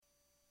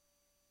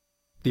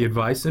The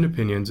advice and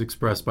opinions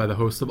expressed by the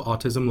host of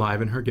Autism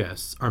Live and her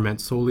guests are meant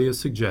solely as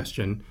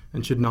suggestion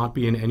and should not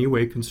be in any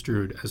way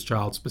construed as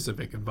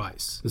child-specific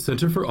advice. The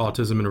Center for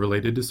Autism and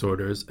Related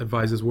Disorders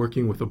advises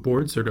working with a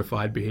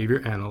board-certified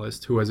behavior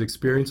analyst who has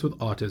experience with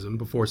autism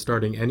before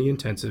starting any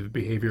intensive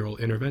behavioral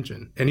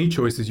intervention. Any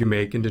choices you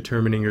make in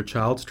determining your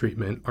child's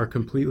treatment are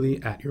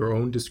completely at your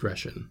own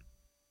discretion.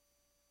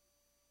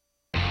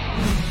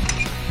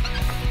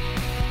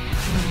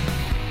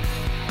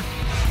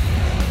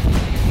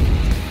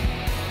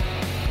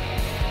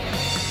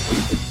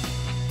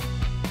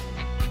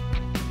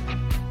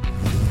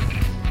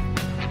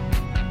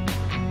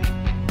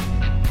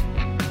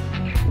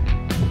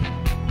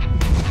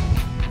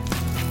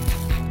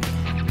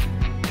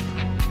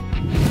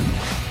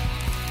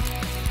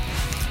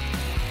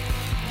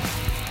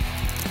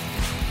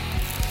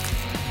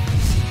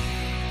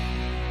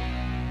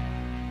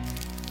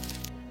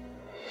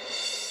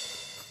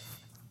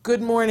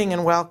 Good morning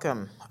and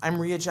welcome. I'm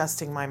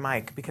readjusting my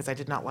mic because I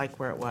did not like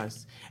where it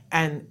was.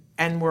 And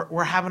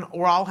we're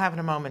all having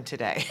a moment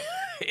today.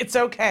 It's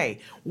okay.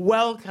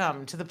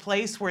 Welcome to the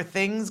place where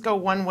things go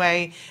one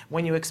way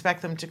when you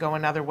expect them to go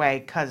another way,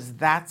 because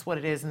that's what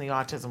it is in the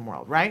autism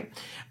world, right?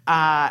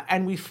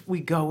 And we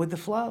go with the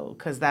flow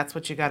because that's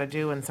what you got to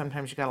do, and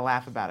sometimes you got to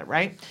laugh about it,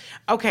 right?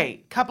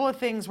 Okay, couple of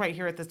things right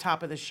here at the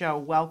top of the show.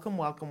 Welcome,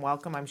 welcome,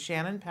 welcome. I'm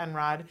Shannon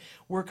Penrod.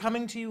 We're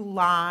coming to you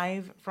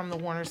live from the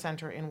Warner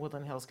Center in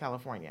Woodland Hills,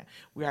 California.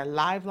 We are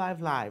live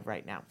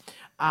right now,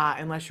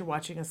 unless you're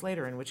watching us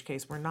later, in which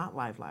case we're not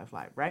live,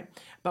 right?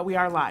 But we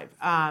are live.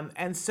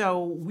 And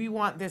so we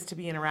want this to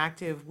be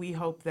interactive. We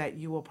hope that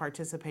you will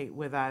participate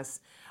with us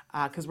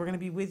because we're going to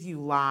be with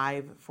you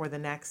live for the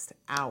next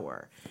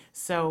hour.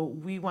 So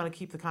we want to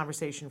keep the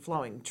conversation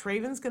flowing.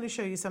 Traven's going to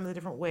show you some of the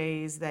different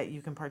ways that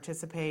you can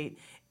participate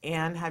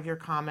and have your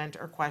comment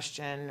or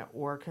question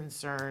or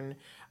concern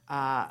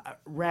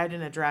read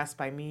and addressed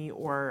by me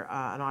or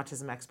an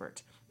autism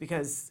expert.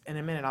 Because in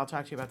a minute, I'll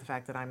talk to you about the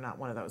fact that I'm not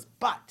one of those.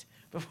 But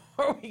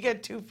before we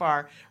get too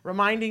far,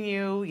 reminding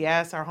you,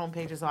 yes, our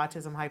homepage is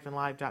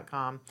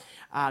autism-live.com.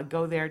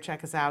 Go there,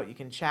 check us out. You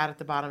can chat at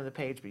the bottom of the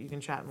page, but you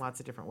can chat in lots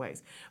of different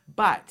ways.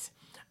 But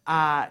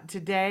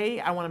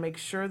today, I want to make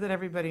sure that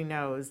everybody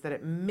knows that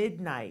at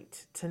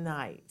midnight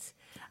tonight,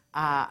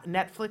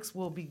 Netflix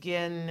will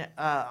begin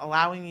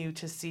allowing you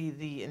to see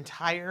the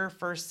entire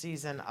first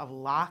season of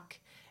Lock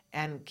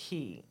and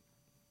Key.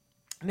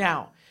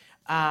 Now,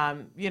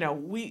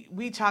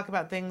 we talk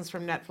about things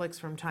from Netflix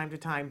from time to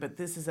time, but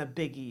this is a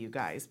biggie, you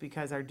guys,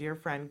 because our dear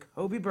friend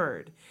Kobe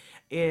Bird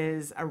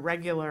is a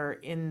regular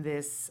in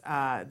this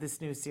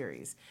new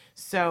series.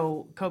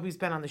 So Kobe's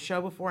been on the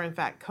show before. In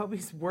fact,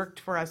 Kobe's worked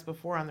for us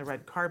before on the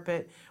red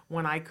carpet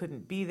when I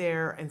couldn't be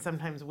there, and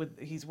sometimes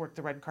he's worked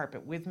the red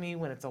carpet with me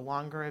when it's a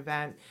longer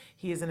event.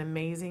 He is an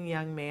amazing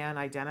young man,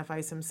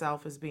 identifies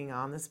himself as being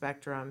on the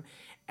spectrum,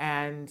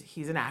 and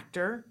he's an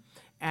actor.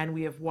 And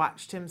we have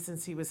watched him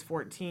since he was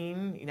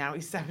 14. Now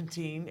he's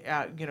 17.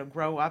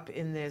 Grow up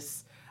in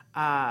this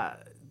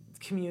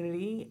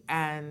community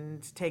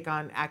and take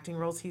on acting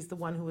roles. He's the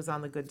one who was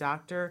on The Good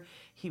Doctor.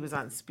 He was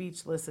on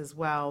Speechless as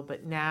well.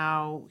 But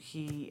now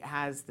he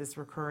has this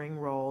recurring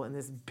role in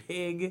this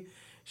big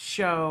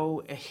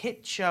show, a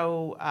hit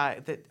show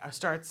that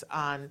starts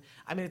on,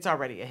 it's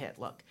already a hit,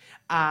 look.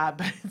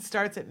 But it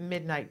starts at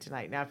midnight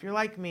tonight. Now, if you're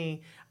like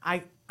me,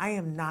 I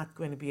am not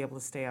going to be able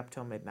to stay up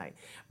till midnight.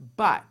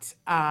 But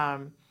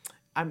I'm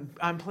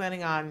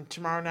planning on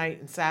tomorrow night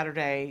and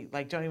Saturday,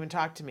 don't even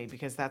talk to me,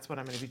 because that's what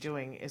I'm going to be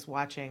doing, is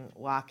watching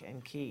Lock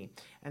and Key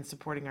and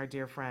supporting our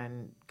dear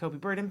friend Kobe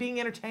Bird and being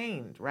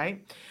entertained,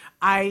 right?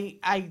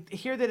 I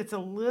hear that it's a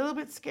little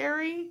bit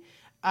scary.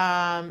 So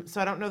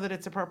I don't know that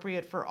it's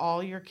appropriate for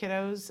all your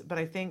kiddos, but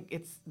I think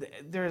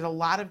there's a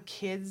lot of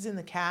kids in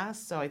the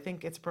cast, so I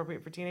think it's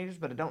appropriate for teenagers,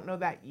 but I don't know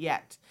that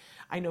yet.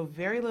 I know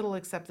very little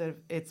except that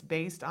it's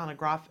based on a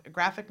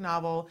graphic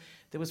novel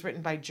that was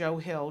written by Joe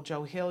Hill.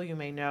 Joe Hill, you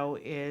may know,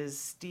 is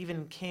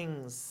Stephen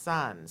King's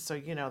son. So,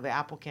 the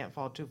apple can't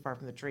fall too far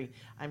from the tree.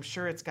 I'm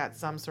sure it's got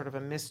some sort of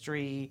a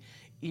mystery,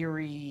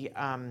 eerie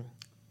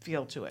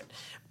feel to it.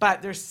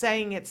 But they're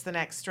saying it's the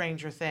next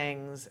Stranger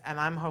Things, and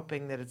I'm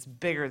hoping that it's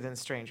bigger than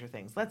Stranger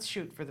Things. Let's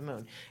shoot for the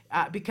moon.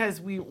 Because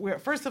we're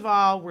first of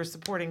all, we're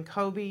supporting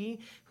Kobe,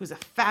 who's a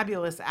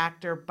fabulous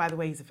actor. By the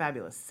way, he's a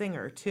fabulous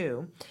singer,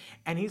 too.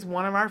 And he's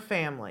one of our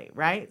family,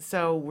 right?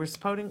 So we're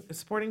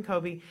supporting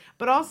Kobe,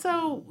 but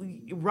also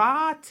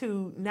raw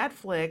to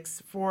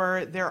Netflix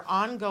for their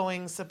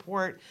ongoing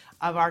support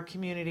of our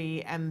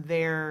community and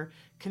their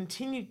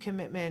continued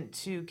commitment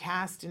to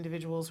cast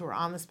individuals who are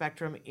on the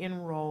spectrum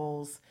in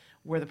roles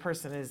where the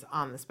person is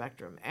on the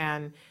spectrum.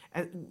 And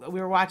we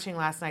were watching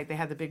last night, they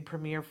had the big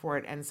premiere for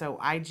it, and so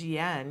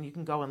IGN, you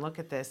can go and look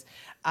at this,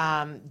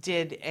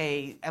 did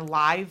a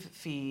live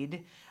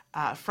feed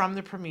from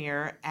the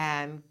premiere,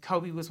 and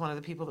Kobe was one of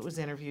the people that was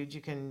interviewed.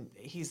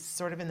 He's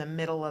sort of in the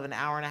middle of an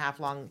hour and a half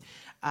long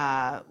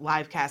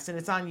live cast, and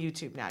it's on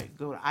YouTube now. You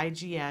go to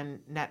IGN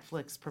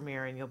Netflix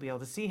premiere and you'll be able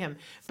to see him.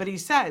 But he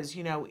says,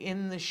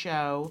 in the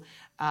show,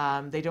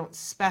 They don't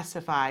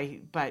specify,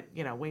 but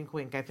wink,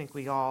 wink. I think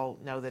we all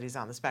know that he's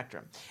on the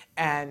spectrum,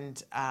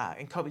 and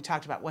Kobe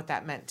talked about what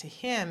that meant to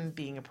him,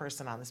 being a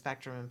person on the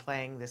spectrum and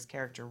playing this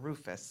character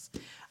Rufus.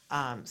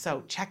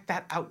 So check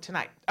that out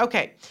tonight.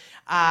 Okay,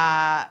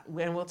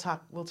 and we'll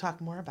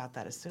talk more about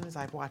that as soon as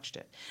I've watched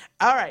it.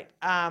 All right,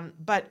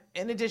 but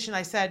in addition,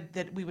 I said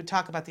that we would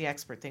talk about the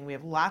expert thing. We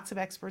have lots of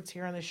experts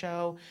here on the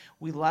show.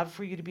 We love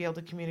for you to be able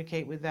to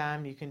communicate with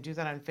them. You can do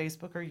that on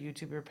Facebook or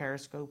YouTube or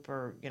Periscope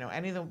or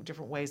any of the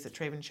different ways that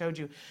Traven showed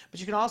you. But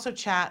you can also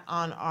chat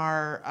on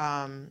our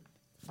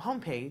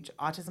homepage,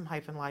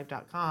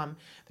 autism-live.com.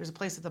 There's a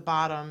place at the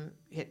bottom,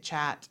 hit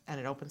chat, and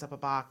it opens up a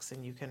box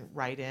and you can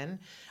write in.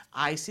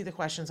 I see the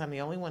questions. I'm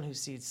the only one who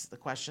sees the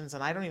questions,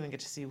 and I don't even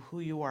get to see who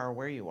you are or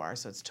where you are.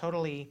 So it's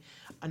totally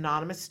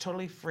anonymous,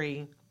 totally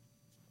free.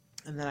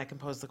 And then I can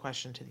pose the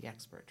question to the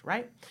expert,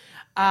 right?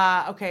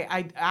 Okay,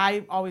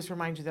 I always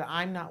remind you that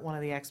I'm not one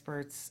of the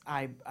experts.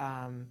 I'm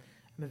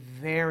a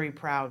very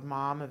proud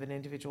mom of an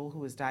individual who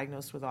was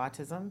diagnosed with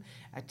autism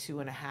at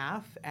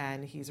 2.5,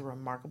 and he's a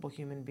remarkable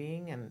human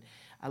being, and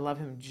I love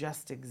him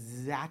just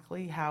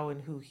exactly how and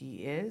who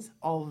he is,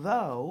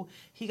 although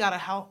he got a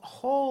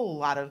whole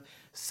lot of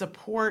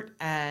support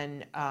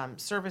and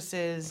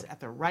services at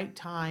the right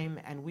time,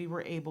 and we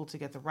were able to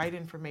get the right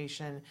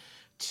information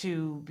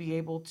to be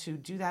able to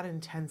do that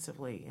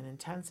intensively, and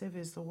intensive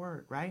is the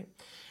word, right?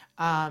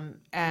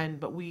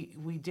 But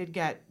we did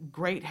get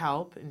great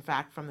help, in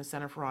fact, from the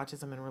Center for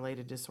Autism and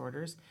Related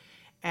Disorders.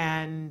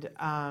 And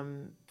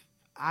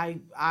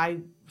I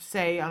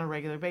say on a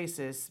regular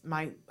basis,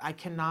 I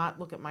cannot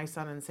look at my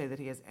son and say that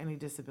he has any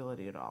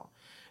disability at all.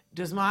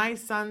 Does my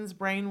son's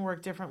brain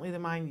work differently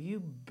than mine? You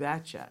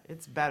betcha.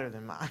 It's better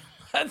than mine.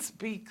 Let's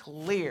be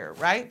clear,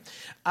 right?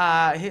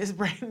 His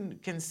brain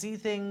can see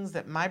things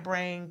that my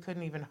brain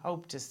couldn't even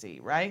hope to see,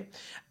 right?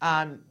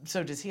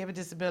 So does he have a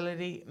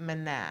disability?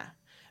 Nah.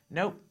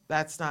 Nope,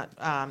 that's not.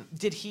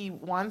 Did he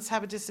once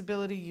have a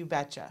disability? You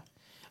betcha.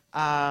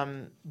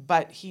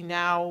 But he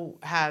now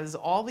has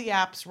all the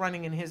apps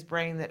running in his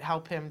brain that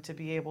help him to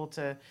be able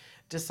to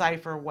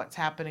decipher what's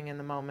happening in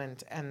the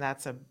moment, and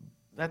that's a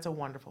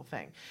wonderful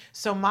thing.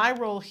 So my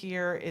role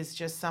here is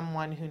just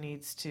someone who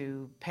needs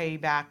to pay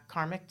back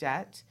karmic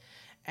debt,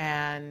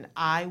 and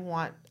I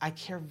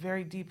care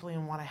very deeply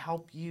and want to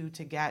help you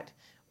to get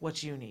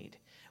what you need,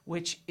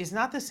 which is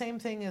not the same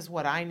thing as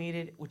what I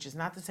needed, which is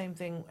not the same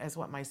thing as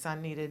what my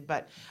son needed,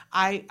 but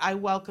I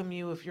welcome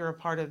you if you're a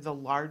part of the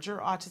larger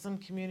autism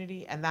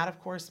community, and that, of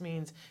course,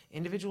 means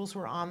individuals who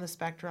are on the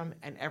spectrum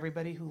and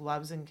everybody who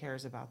loves and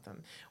cares about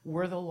them.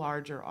 We're the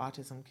larger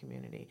autism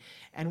community,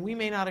 and we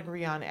may not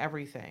agree on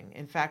everything.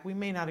 In fact, we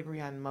may not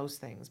agree on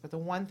most things, but the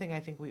one thing I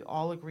think we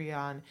all agree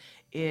on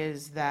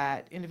is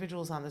that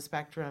individuals on the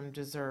spectrum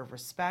deserve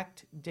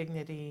respect,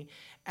 dignity,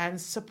 and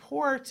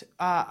support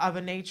of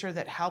a nature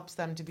that helps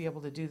them to be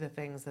able to do the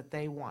things that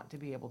they want to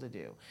be able to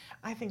do.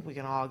 I think we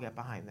can all get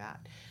behind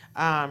that,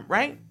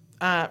 right?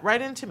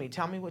 Write into me.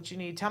 Tell me what you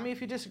need. Tell me if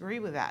you disagree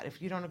with that,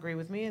 if you don't agree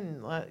with me,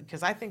 and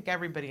because I think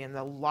everybody in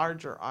the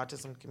larger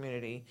autism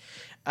community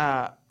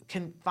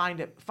can find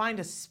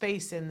a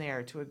space in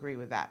there to agree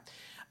with that.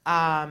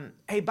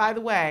 Hey, by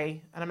the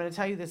way, and I'm going to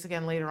tell you this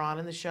again later on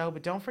in the show,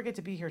 but don't forget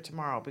to be here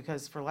tomorrow,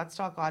 because for Let's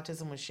Talk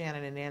Autism with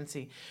Shannon and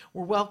Nancy,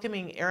 we're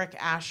welcoming Eric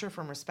Asher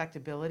from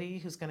Respectability,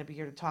 who's going to be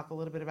here to talk a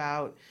little bit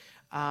about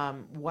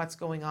what's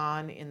going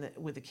on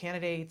with the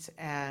candidates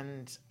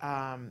and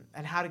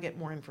how to get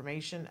more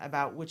information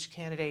about which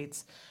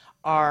candidates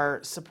are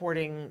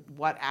supporting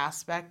what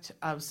aspect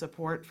of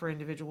support for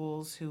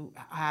individuals who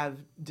have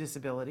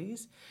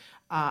disabilities.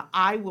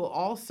 I will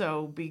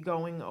also be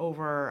going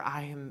over,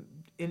 I am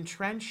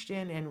entrenched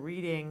in and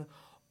reading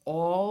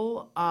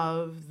all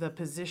of the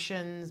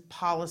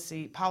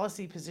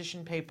policy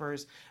position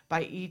papers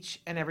by each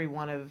and every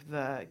one of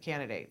the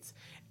candidates.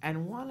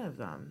 And one of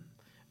them,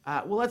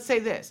 well, let's say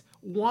this,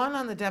 one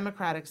on the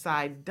Democratic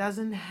side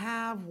doesn't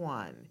have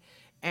one,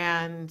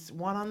 and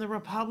one on the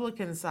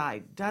Republican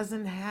side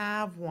doesn't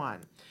have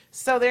one.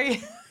 So there you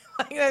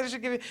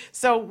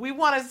So we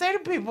want to say to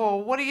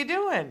people, what are you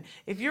doing?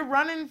 If you're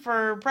running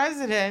for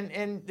president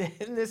in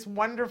this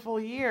wonderful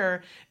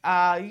year,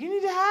 you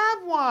need to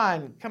have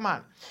one. Come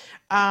on.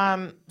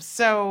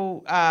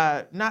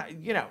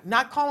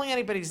 Not calling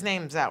anybody's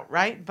names out,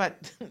 right?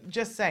 But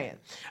just saying.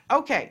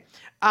 Okay.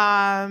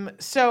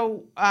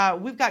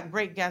 We've got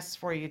great guests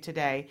for you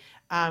today.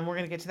 We're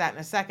going to get to that in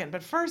a second.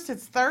 But first,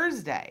 it's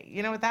Thursday.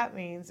 You know what that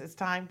means? It's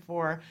time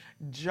for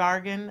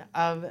Jargon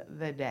of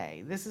the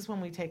Day. This is when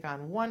we take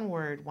on one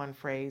word, one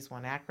phrase,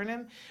 one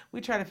acronym.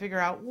 We try to figure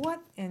out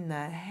what in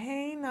the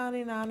hey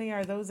nani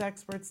are those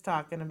experts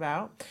talking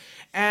about?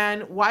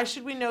 And why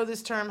should we know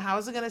this term? How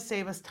is it going to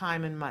save us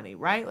time and money,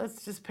 right?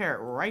 Let's just pare it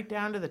right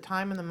down to the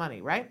time and the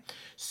money, right?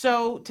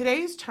 So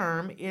today's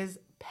term is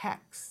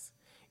PECS.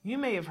 You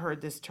may have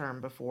heard this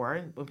term before,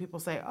 and when people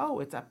say,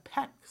 oh, it's a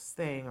PECS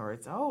thing, or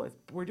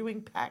we're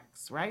doing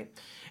PECS, right?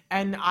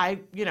 And I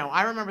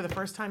remember the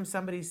first time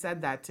somebody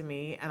said that to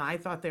me, and I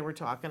thought they were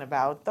talking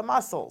about the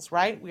muscles,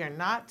 right? We are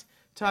not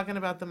talking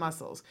about the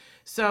muscles.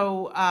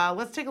 So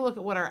let's take a look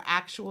at what our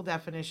actual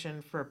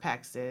definition for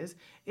PECS is.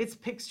 It's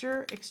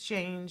Picture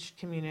Exchange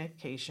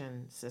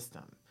Communication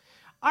System.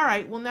 All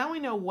right, well, now we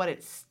know what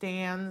it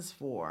stands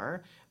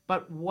for,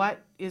 but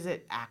what is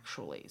it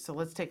actually? So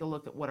let's take a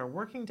look at what our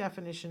working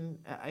definition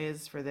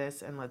is for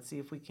this, and let's see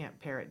if we can't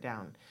pare it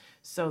down.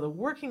 So the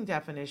working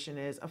definition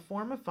is a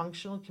form of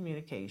functional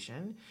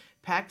communication.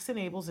 PECS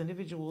enables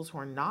individuals who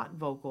are not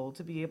vocal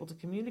to be able to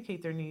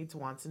communicate their needs,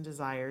 wants, and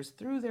desires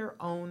through their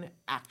own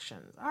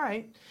actions. All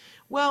right,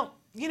 well,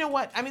 you know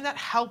what? I mean, that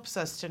helps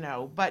us to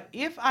know, but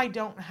if I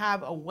don't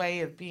have a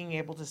way of being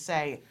able to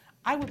say,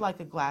 I would like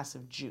a glass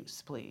of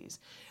juice, please.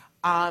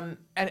 And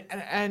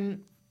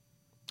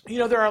you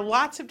know, there are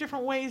lots of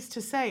different ways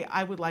to say,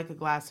 I would like a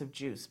glass of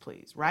juice,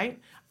 please, right?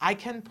 I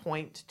can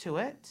point to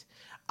it.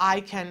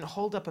 I can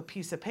hold up a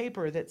piece of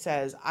paper that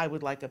says, I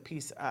would like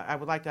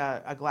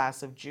a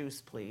glass of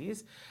juice,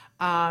 please.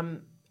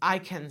 I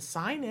can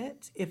sign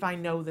it if I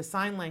know the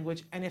sign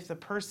language and if the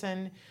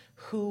person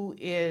who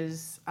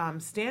is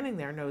standing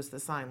there knows the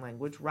sign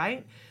language,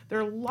 right? There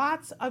are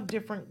lots of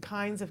different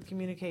kinds of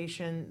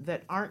communication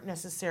that aren't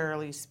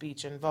necessarily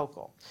speech and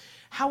vocal.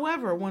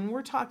 However, when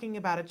we're talking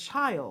about a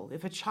child,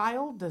 if a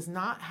child does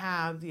not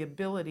have the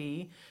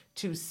ability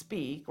to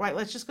speak, right,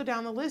 let's just go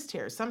down the list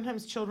here.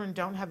 Sometimes children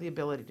don't have the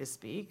ability to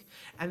speak,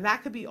 and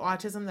that could be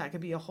autism, that could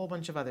be a whole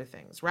bunch of other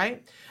things,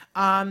 right?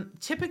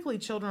 Typically,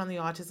 children on the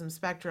autism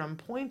spectrum,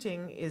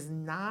 pointing is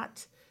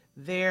not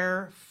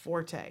their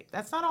forte.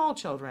 That's not all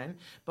children,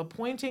 but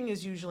pointing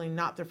is usually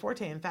not their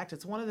forte. In fact,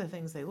 it's one of the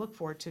things they look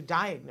for to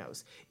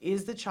diagnose.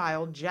 Is the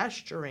child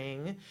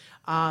gesturing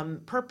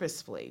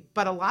purposefully?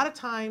 But a lot of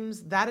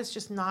times that is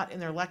just not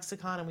in their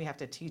lexicon and we have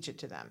to teach it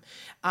to them.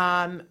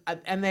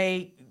 And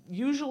they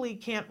usually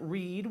can't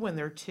read when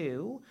they're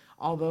 2,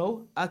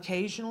 although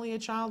occasionally a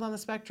child on the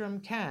spectrum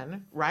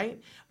can,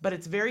 right? But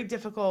it's very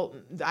difficult.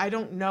 I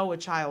don't know a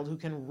child who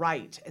can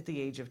write at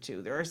the age of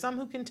 2. There are some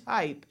who can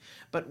type,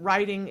 but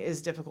writing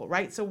is difficult,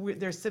 right? So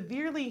they're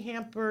severely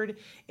hampered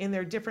in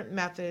their different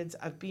methods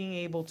of being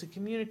able to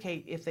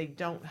communicate if they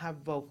don't have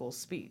vocal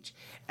speech.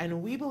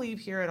 And we believe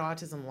here at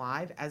Autism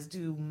Live, as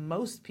do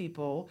most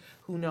people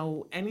who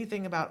know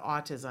anything about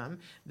autism,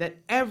 that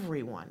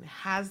everyone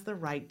has the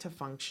right to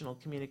functional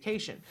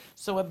communication.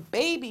 So a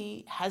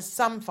baby has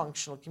some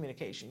functional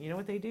communication. You know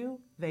what they do?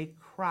 They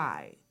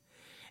cry.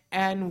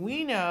 And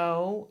we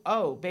know,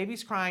 oh,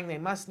 baby's crying, they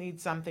must need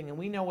something, and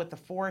we know what the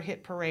 4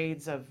 hit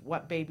parades of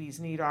what babies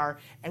need are,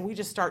 and we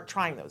just start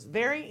trying those.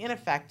 Very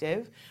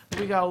ineffective.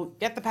 We go,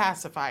 get the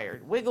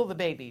pacifier, wiggle the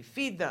baby,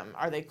 feed them.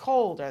 Are they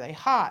cold? Are they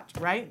hot,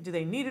 right? Do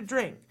they need a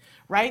drink,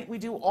 right? We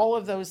do all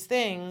of those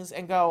things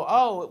and go,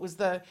 oh, it was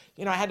I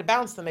had to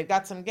bounce them. They've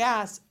got some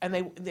gas, and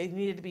they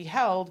needed to be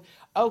held.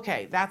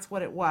 Okay, that's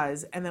what it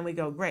was. And then we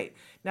go, great.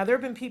 Now, there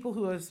have been people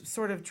who have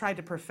sort of tried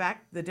to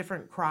perfect the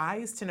different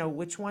cries to know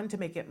which one to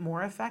make it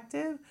more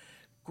effective.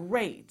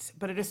 Great.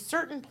 But at a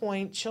certain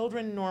point,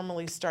 children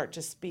normally start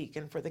to speak.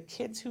 And for the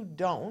kids who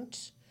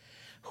don't,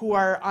 who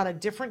are on a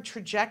different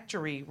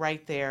trajectory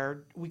right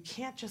there, we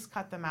can't just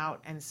cut them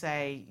out and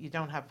say, you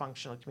don't have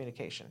functional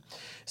communication.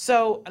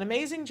 So an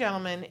amazing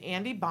gentleman,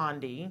 Andy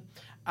Bondy,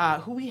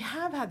 who we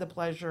have had the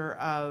pleasure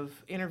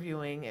of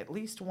interviewing at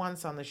least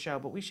once on the show,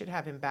 but we should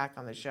have him back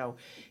on the show.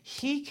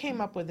 He came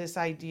up with this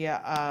idea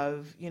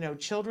of,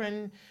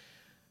 children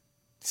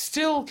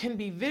still can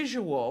be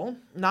visual,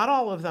 not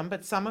all of them,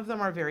 but some of them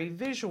are very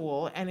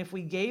visual. And if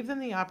we gave them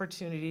the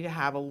opportunity to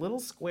have a little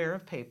square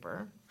of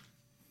paper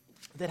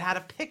that had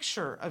a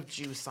picture of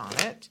juice on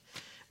it,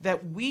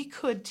 that we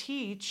could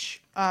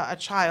teach a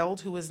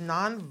child who is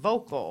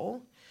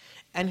non-vocal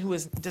and who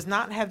does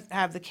not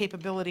have the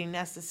capability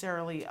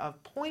necessarily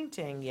of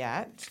pointing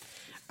yet,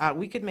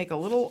 we could make a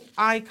little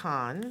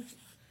icon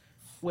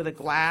with a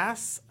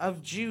glass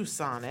of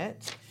juice on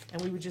it,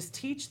 and we would just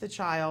teach the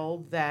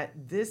child that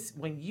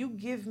when you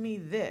give me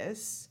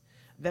this,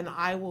 then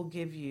I will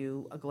give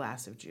you a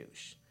glass of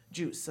juice.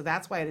 So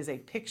that's why it is a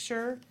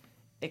picture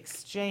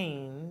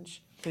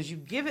exchange, because you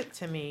give it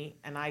to me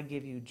and I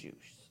give you juice,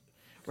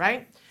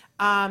 right?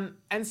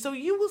 And so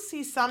you will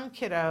see some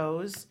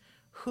kiddos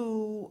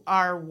who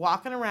are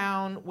walking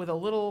around with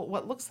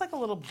what looks like a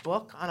little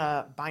book on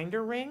a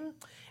binder ring,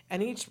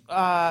 and each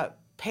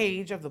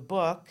page of the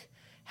book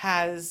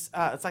has,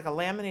 it's like a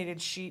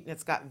laminated sheet, and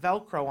it's got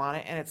Velcro on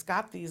it, and it's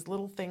got these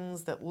little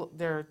things that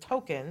they're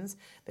tokens.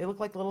 They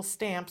look like little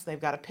stamps. They've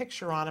got a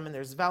picture on them, and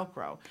there's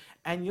Velcro.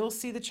 And you'll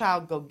see the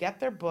child go get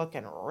their book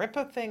and rip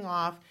a thing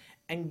off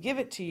and give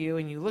it to you,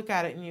 and you look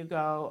at it and you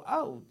go,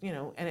 oh,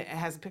 and it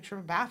has a picture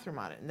of a bathroom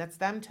on it, and that's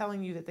them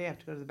telling you that they have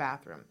to go to the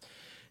bathroom.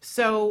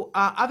 So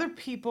other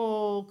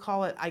people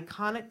call it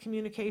iconic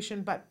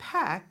communication, but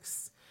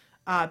PECS,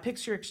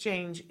 Picture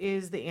Exchange,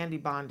 is the Andy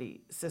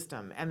Bondy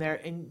system.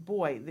 And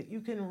boy, that you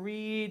can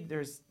read,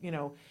 there's,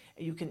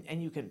 you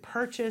can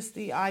purchase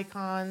the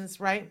icons,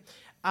 right?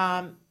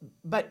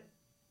 But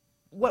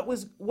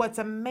what's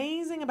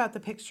amazing about the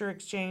picture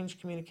exchange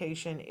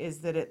communication is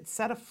that it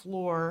set a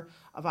floor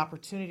of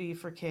opportunity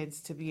for kids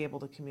to be able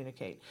to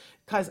communicate.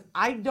 Because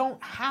I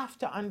don't have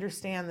to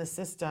understand the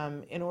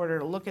system in order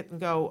to look at and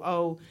go,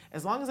 oh,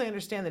 as long as I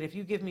understand that if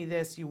you give me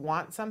this, you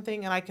want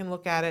something, and I can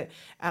look at it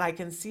and I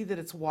can see that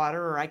it's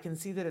water, or I can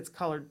see that it's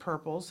colored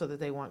purple so that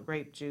they want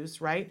grape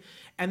juice, right?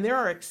 And there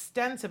are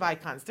extensive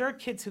icons. There are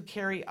kids who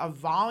carry a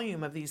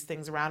volume of these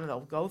things around, and they'll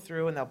go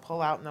through and they'll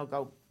pull out and they'll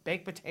go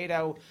baked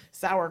potato,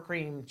 sour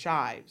cream,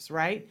 chives,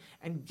 right?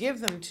 And give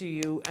them to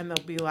you, and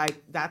they'll be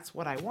like, that's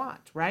what I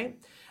want, right?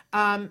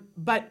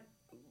 But,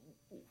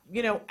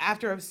 you know,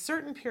 after a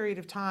certain period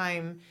of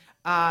time,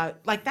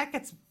 like that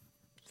gets,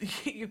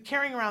 you're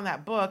carrying around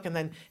that book and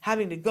then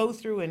having to go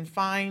through and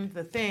find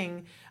the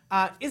thing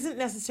isn't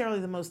necessarily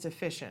the most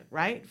efficient,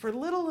 right? For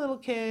little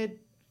kid,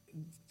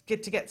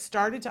 get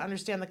started to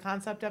understand the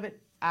concept of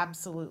it,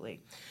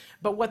 absolutely.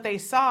 But what they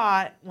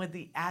saw with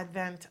the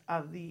advent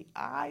of the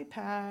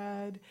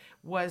iPad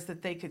was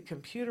that they could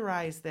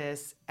computerize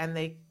this, and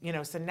they, you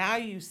know, so now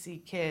you see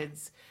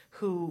kids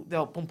who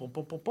they'll boom, boom,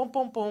 boom, boom, boom,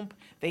 boom, boom.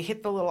 They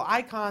hit the little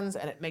icons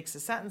and it makes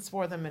a sentence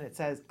for them and it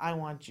says, I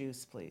want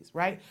juice, please,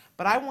 right?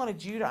 But I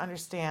wanted you to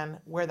understand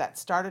where that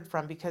started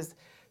from, because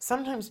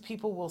sometimes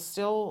people will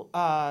still,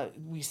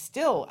 we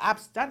still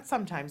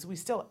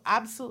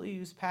absolutely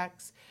use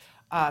PECS.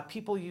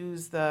 People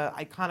use the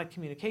iconic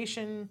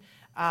communication,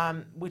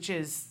 which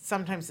is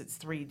sometimes it's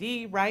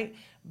 3D, right?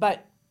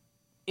 But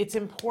it's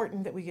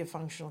important that we give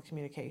functional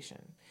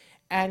communication,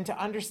 and to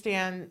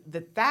understand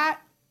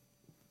that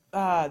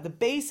the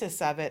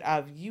basis of it,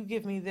 of you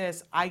give me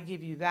this, I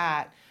give you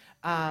that,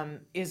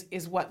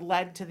 is what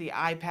led to the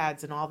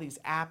iPads and all these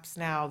apps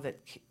now that,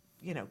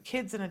 you know,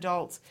 kids and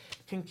adults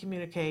can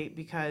communicate,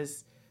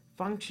 because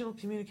functional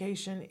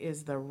communication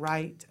is the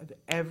right of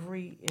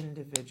every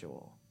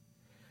individual.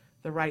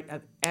 The right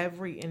of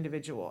every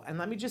individual. And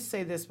let me just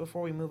say this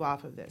before we move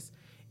off of this.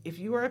 If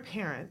you are a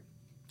parent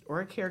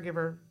or a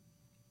caregiver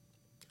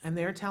and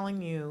they're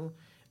telling you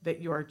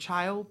that your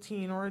child,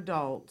 teen, or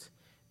adult,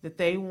 that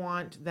they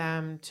want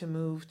them to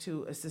move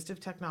to assistive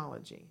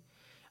technology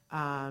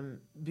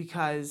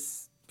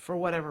because for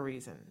whatever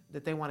reason,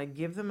 that they want to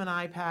give them an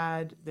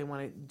iPad, they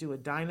want to do a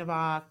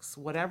Dynavox,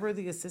 whatever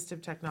the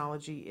assistive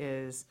technology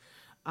is.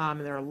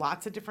 And there are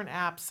lots of different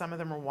apps. Some of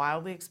them are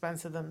wildly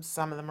expensive,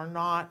 some of them are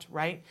not,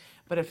 right?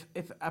 But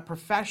if a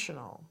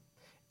professional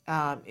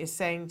is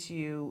saying to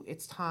you,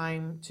 it's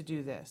time to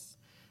do this,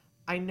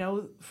 I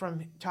know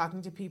from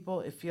talking to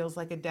people, it feels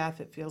like a death.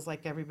 It feels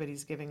like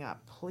everybody's giving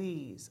up.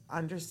 Please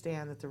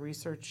understand that the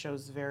research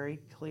shows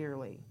very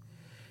clearly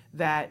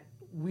that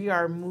we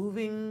are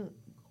moving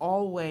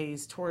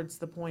always towards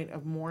the point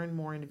of more and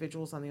more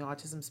individuals on the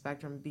autism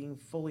spectrum being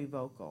fully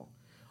vocal.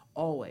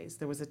 Always.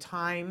 There was a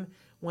time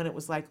when it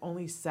was like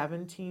only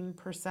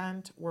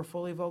 17% were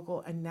fully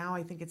vocal, and now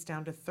I think it's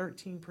down to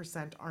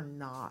 13% are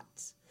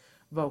not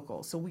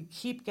vocal. So we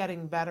keep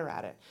getting better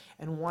at it.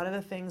 And one of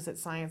the things that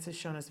science has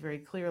shown us very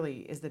clearly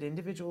is that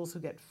individuals who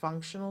get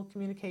functional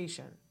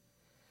communication,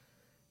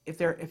 if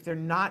they're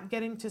not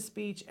getting to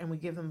speech and we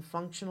give them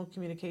functional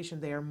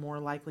communication, they are more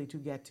likely to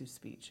get to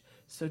speech.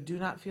 So do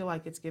not feel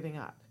like it's giving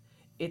up.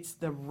 It's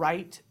the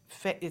right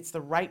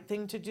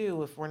thing to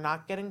do. If we're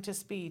not getting to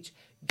speech,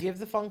 give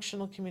the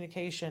functional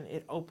communication.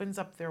 It opens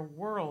up their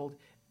world,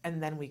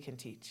 and then we can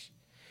teach.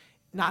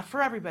 Not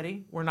for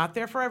everybody. We're not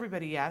there for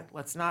everybody yet.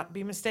 Let's not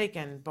be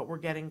mistaken, but we're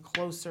getting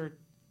closer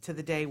to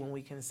the day when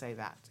we can say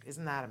that.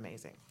 Isn't that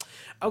amazing?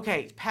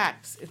 Okay,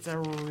 PECS. It's a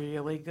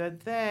really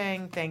good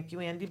thing. Thank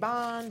you, Andy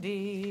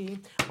Bondi.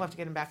 We'll have to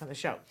get him back on the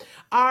show.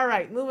 All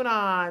right, moving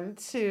on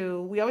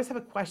to, we always have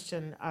a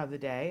question of the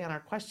day, and our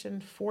question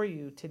for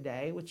you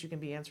today, which you can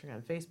be answering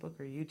on Facebook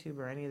or YouTube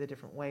or any of the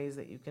different ways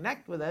that you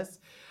connect with us.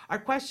 Our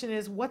question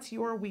is, what's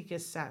your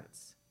weakest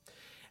sense?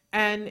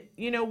 And,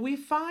 you know, we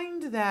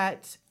find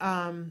that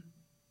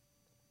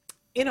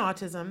in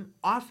autism,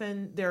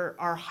 often there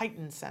are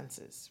heightened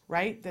senses,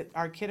 right? That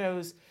our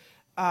kiddos,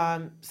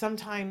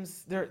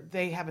 sometimes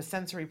they have a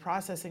sensory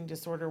processing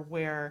disorder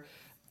where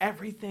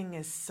everything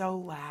is so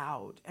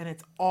loud and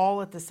it's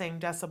all at the same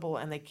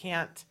decibel, and they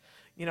can't,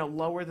 you know,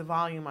 lower the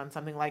volume on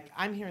something. Like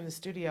I'm here in the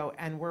studio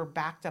and we're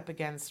backed up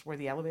against where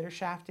the elevator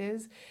shaft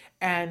is.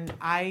 And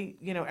I,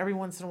 you know, every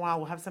once in a while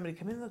we'll have somebody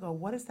come in and they'll go,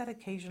 what is that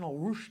occasional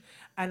whoosh?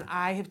 And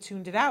I have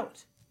tuned it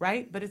out,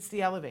 right? But it's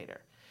the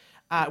elevator.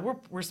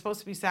 We're supposed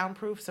to be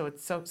soundproof, so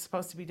it's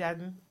supposed to be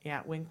deadened.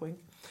 Yeah, wink, wink.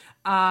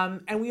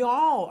 And we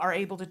all are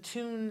able to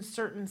tune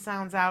certain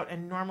sounds out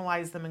and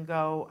normalize them and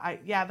go,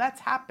 yeah,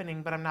 that's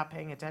happening, but I'm not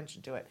paying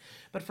attention to it.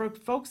 But for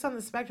folks on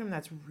the spectrum,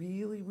 that's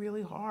really,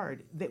 really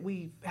hard. That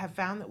we have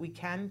found that we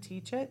can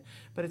teach it,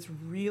 but it's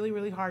really,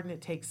 really hard, and it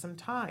takes some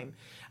time.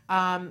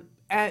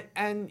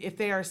 And if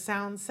they are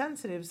sound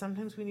sensitive,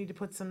 sometimes we need to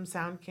put some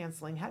sound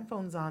canceling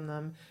headphones on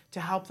them to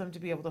help them to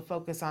be able to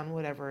focus on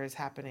whatever is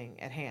happening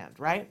at hand,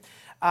 right?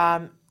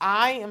 I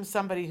am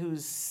somebody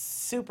who's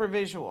super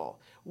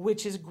visual,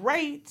 which is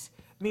great,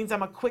 means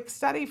I'm a quick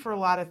study for a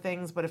lot of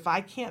things, but if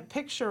I can't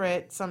picture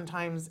it,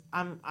 sometimes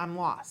I'm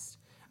lost.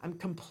 I'm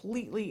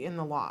completely in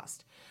the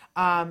lost,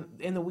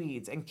 in the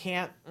weeds, and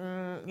can't,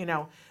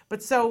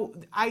 But so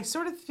I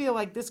sort of feel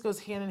like this goes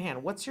hand in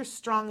hand. What's your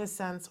strongest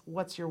sense?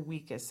 What's your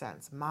weakest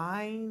sense?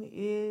 Mine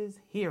is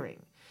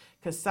hearing,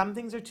 because some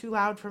things are too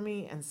loud for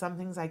me and some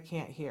things I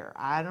can't hear.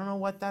 I don't know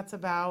what that's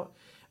about,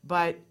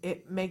 but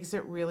it makes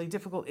it really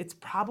difficult. It's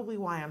probably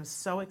why I'm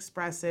so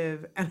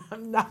expressive and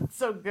I'm not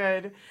so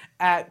good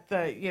at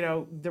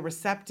the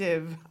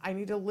receptive. I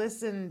need to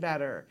listen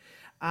better.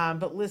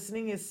 But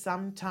listening is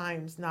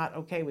sometimes not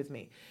okay with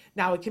me.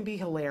 Now, it can be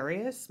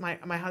hilarious.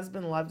 My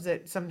husband loves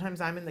it.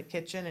 Sometimes I'm in the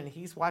kitchen and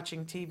he's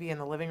watching TV in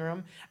the living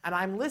room and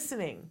I'm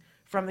listening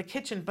from the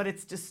kitchen, but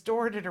it's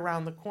distorted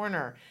around the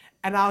corner.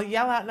 And I'll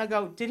yell out and I'll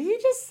go, "Did he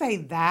just say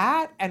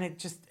that?" And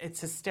it's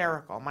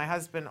hysterical. My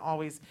husband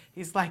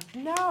he's like,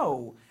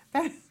 "No,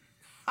 that is,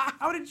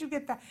 how did you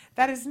get that?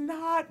 That is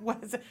not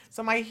what is it?"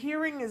 So my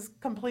hearing is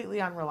completely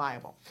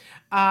unreliable.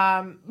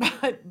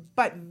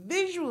 But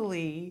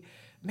visually,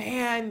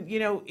 man,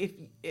 if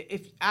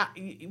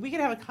we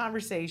could have a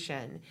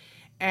conversation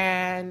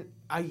and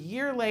a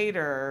year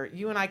later,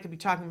 you and I could be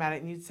talking about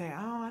it and you'd say,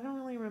 "Oh, I don't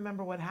really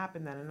remember what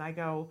happened then." And I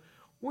go,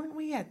 "Weren't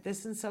we at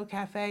this and so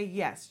cafe?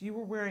 Yes, you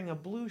were wearing a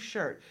blue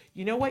shirt.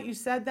 You know what you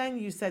said then?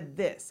 You said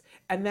this."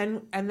 And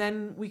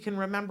then we can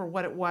remember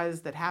what it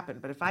was that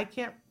happened. But if I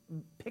can't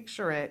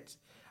picture it,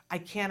 I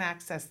can't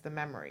access the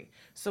memory.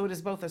 So it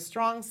is both a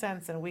strong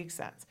sense and a weak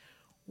sense.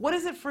 What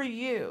is it for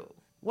you?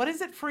 What is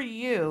it for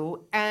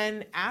you?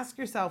 And ask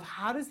yourself,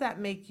 how does that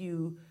make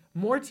you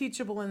more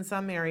teachable in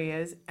some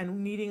areas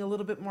and needing a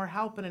little bit more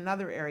help in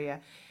another area?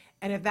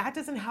 And if that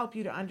doesn't help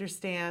you to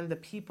understand the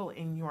people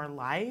in your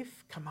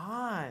life, come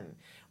on.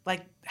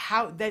 Like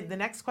the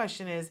next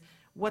question is,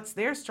 what's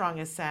their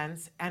strongest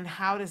sense and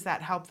how does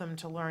that help them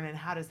to learn and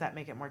how does that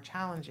make it more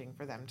challenging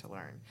for them to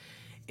learn?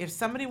 If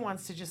somebody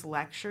wants to just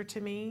lecture to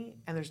me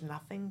and there's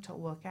nothing to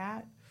look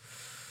at,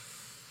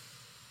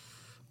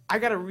 I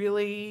got to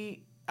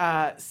really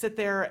sit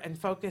there and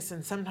focus,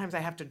 and sometimes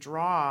I have to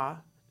draw,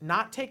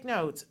 not take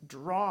notes,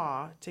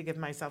 draw to give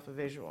myself a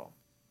visual.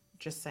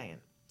 Just saying.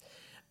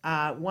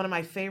 One of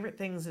my favorite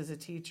things as a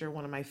teacher,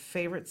 one of my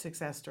favorite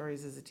success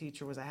stories as a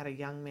teacher was I had a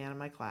young man in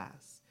my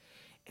class,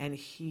 and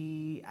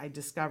I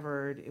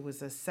discovered, it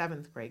was a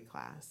 7th grade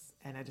class,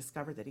 and I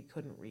discovered that he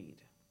couldn't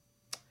read.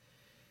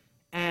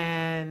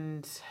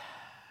 And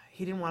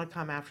he didn't want to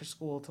come after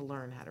school to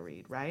learn how to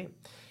read, right?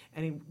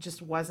 And he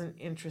just wasn't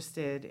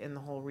interested in the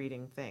whole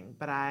reading thing.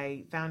 But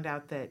I found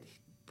out that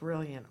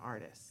brilliant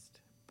artist.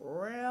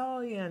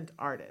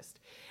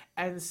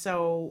 And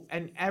so,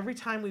 and every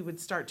time we would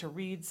start to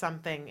read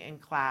something in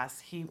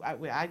class,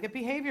 I'd get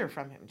behavior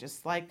from him,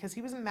 just like, because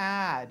he was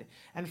mad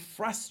and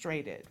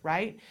frustrated,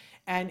 right?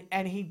 And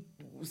he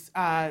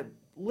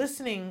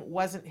listening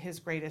wasn't his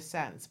greatest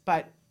sense,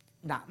 but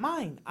not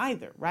mine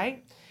either,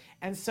 right?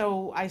 And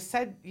so I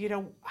said,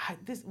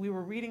 we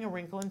were reading A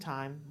Wrinkle in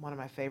Time, one of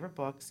my favorite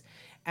books,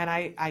 and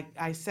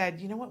I said,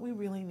 you know what we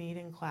really need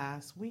in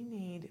class? We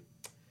need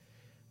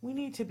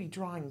to be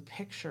drawing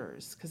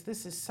pictures, because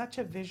this is such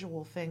a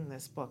visual thing,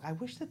 this book. I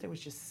wish that there was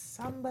just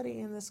somebody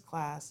in this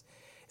class.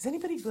 Is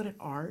anybody good at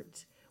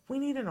art? We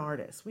need an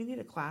artist. We need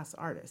a class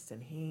artist.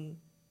 And he,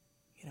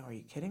 are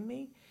you kidding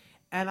me?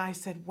 And I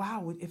said,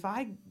 wow, if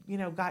I,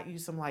 got you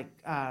some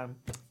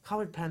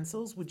colored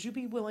pencils, would you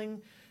be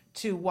willing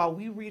to, while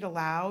we read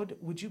aloud,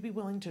 would you be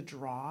willing to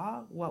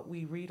draw what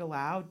we read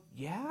aloud?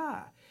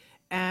 Yeah.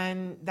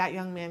 And that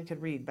young man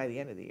could read by the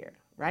end of the year,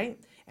 right?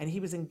 And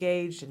he was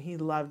engaged and he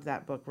loved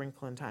that book,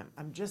 Wrinkle in Time.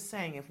 I'm just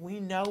saying, if we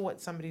know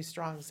what somebody's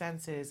strong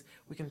sense is,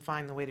 we can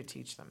find the way to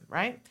teach them,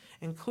 right?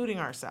 Including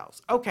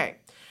ourselves. Okay.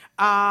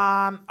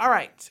 All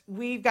right.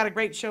 We've got a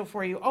great show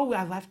for you. Oh,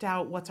 I left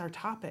out what's our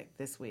topic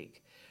this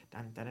week.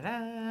 Dun, dun, dun,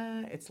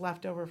 dun. It's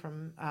left over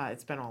from,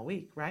 it's been all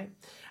week, right?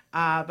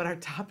 But our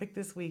topic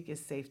this week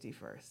is safety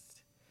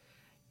first.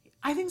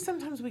 I think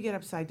sometimes we get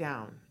upside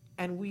down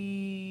and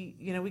we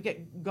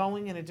get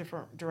going in a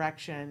different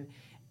direction.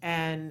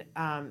 And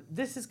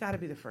this has got to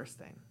be the first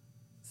thing,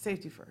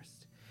 safety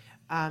first.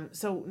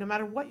 So no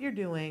matter what you're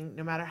doing,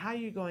 no matter how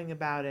you're going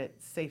about it,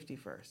 safety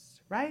first,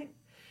 right?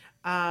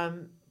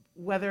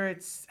 Whether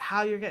it's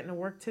how you're getting to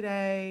work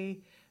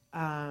today,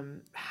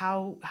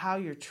 how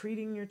you're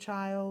treating your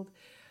child.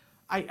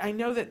 I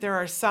know that there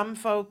are some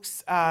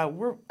folks,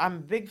 I'm a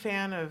big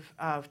fan of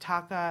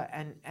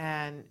TACA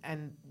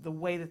and the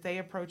way that they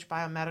approach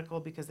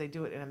biomedical, because they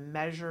do it in a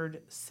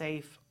measured,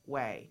 safe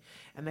way.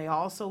 And they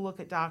also look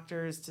at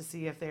doctors to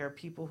see if they are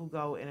people who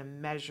go in a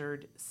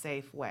measured,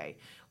 safe way.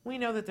 We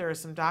know that there are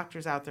some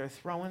doctors out there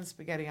throwing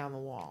spaghetti on the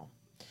wall.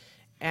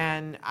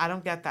 And I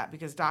don't get that,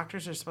 because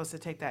doctors are supposed to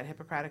take that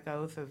Hippocratic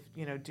oath of,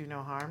 do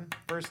no harm.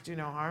 First, do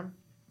no harm.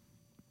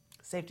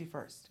 Safety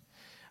first.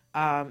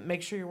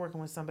 Make sure you're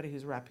working with somebody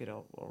who's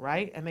reputable,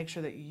 right? And make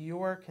sure that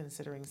you're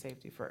considering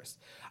safety first.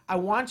 I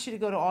want you to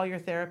go to all your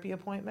therapy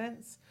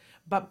appointments,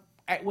 but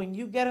when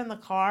you get in the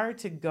car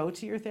to go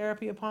to your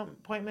therapy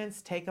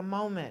appointments, take a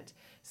moment,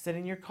 sit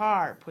in your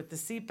car, put the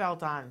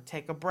seatbelt on,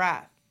 take a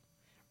breath,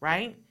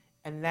 right?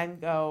 and then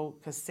go,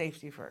 because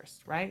safety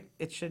first, right?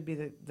 It should be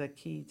the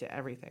key to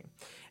everything.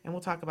 And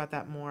we'll talk about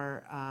that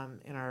more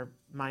in our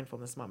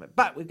mindfulness moment.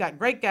 But we've got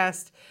great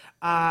guests.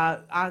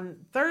 On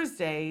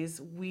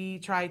Thursdays, we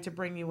try to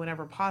bring you,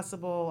 whenever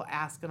possible,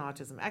 Ask an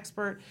Autism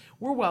Expert.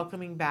 We're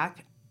welcoming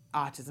back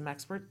autism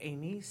expert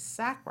Amy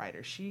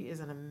Sackrider. She is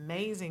an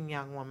amazing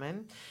young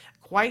woman,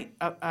 quite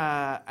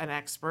an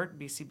expert,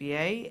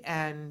 BCBA,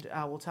 and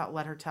we'll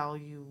let her tell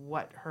you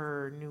what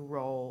her new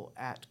role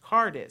at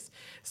CARD is.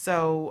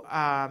 So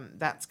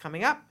that's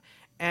coming up.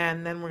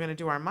 And then we're going to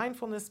do our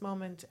mindfulness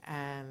moment,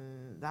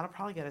 and that'll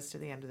probably get us to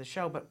the end of the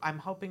show. But I'm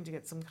hoping to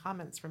get some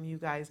comments from you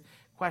guys,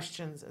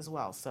 questions as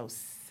well. So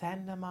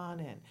send them on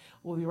in.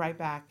 We'll be right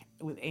back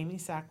with Amy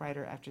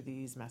Sackrider after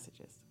these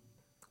messages.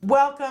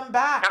 Welcome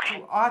back to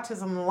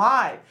Autism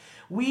Live.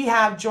 We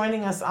have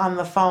joining us on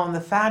the phone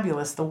the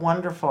fabulous, the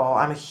wonderful,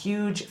 I'm a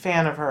huge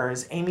fan of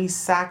hers, Amy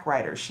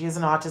Sackrider. She is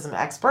an autism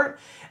expert,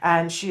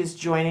 and she is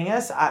joining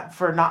us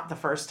for not the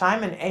first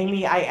time. And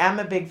Amy, I am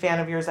a big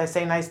fan of yours. I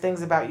say nice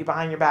things about you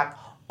behind your back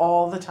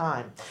all the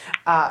time.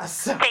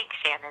 Thanks,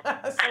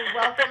 Shannon. So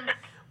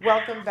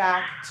welcome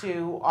back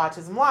to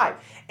Autism Live.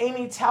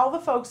 Amy, tell the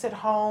folks at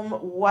home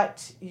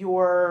what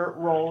your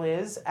role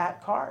is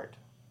at CARD.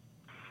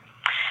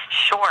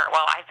 Sure.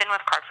 Well, I've been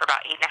with CARD for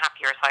about 8.5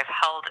 years, so I've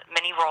held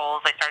many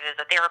roles. I started as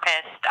a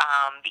therapist,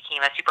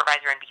 became a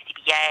supervisor in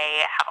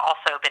BCBA, have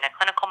also been a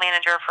clinical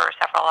manager for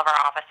several of our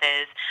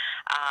offices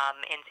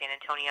in San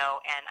Antonio,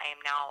 and I am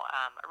now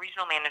a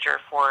regional manager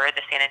for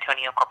the San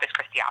Antonio Corpus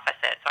Christi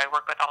offices. So I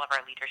work with all of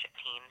our leadership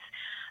teams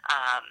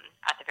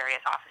at the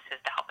various offices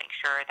to help make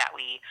sure that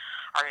we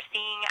are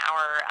seeing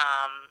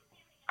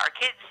our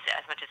kids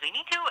as much as we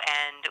need to,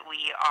 and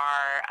we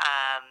are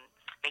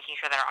making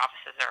sure that our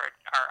offices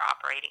are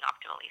operating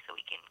optimally so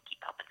we can keep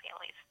helping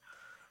families.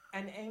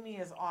 And Amy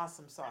is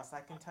awesome sauce.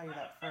 I can tell you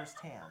that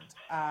firsthand.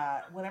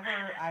 Whenever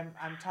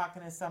I'm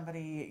talking to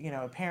somebody,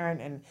 a parent,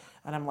 and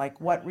I'm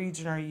like, what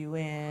region are you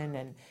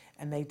in?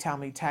 And they tell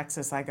me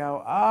Texas. I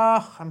go,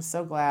 oh, I'm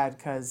so glad,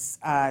 because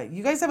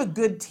you guys have a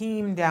good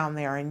team down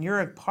there, and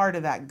you're a part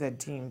of that good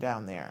team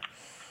down there.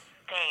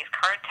 Thanks.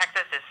 CARD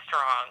Texas is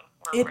strong.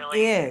 We're a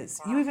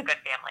good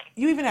family.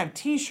 You even have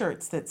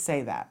T-shirts that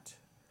say that.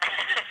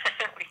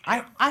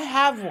 I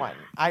have one,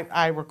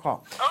 I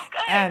recall. Oh,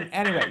 good. And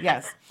anyway,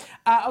 yes.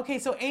 Okay,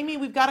 so Amy,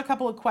 we've got a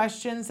couple of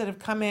questions that have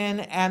come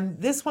in, and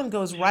this one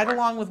goes right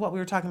along with what we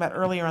were talking about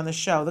earlier on the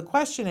show. The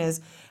question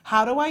is,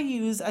 how do I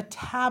use a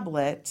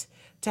tablet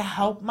to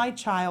help my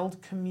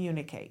child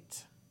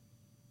communicate?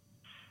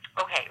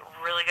 Okay,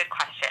 really good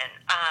question.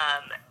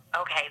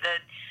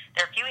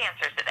 There are a few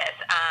answers to this.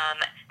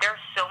 There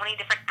are so many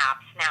different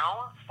apps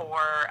now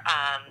for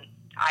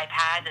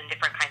iPads and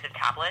different kinds of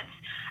tablets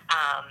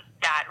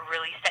that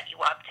really set you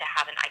up to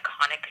have an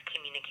iconic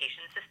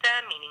communication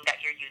system, meaning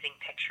that you're using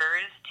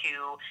pictures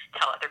to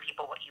tell other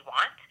people what you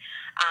want.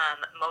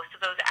 Most of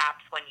those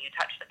apps, when you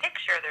touch the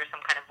picture, there's some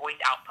kind of voice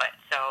output.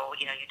 So,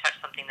 you touch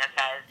something that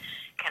says,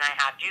 can I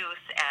have juice?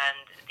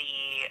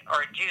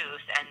 Or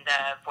juice, and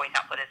the voice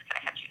output is,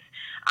 can I have juice?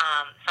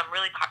 Some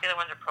really popular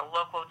ones are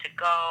ProLoco, To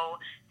Go,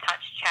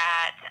 Touch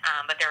Chat,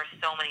 but there are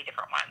so many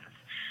different ones.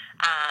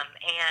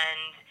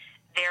 And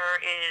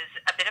there is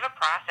a bit of a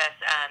process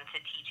to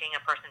teaching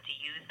a person to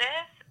use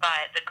this,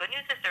 but the good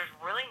news is there's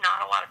really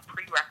not a lot of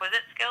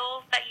prerequisite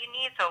skills that you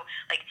need. So,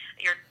 like,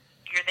 you're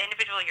the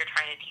individual you're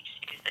trying to teach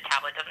to use the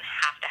tablet doesn't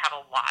have to have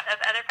a lot of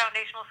other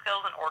foundational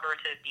skills in order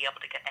to be able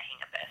to get the hang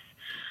of this.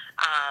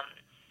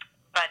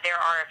 But there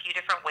are a few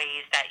different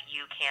ways that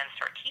you can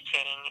start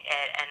teaching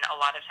it, and a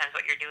lot of times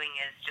what you're doing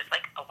is just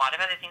like a lot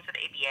of other things with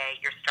ABA,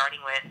 you're starting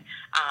with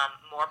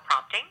more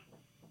prompting,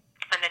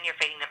 and then you're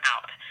fading them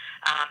out.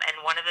 And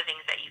one of the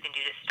things that you can do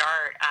to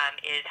start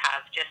is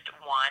have just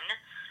one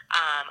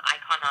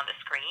icon on the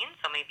screen.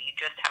 So maybe you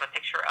just have a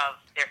picture of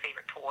their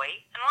favorite toy.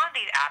 And a lot of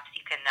these apps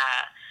you can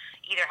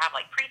either have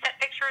like preset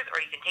pictures,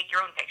 or you can take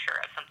your own picture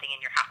of something in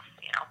your house,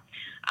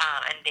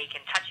 and they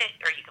can touch it,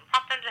 or you can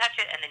prompt them to touch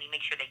it, and then you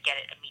make sure they get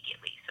it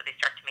immediately. So they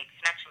start to make the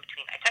connection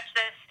between I touched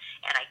this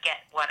and I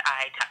get what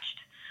I touched.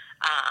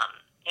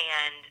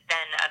 And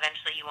then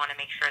eventually you want to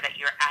make sure that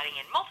you're adding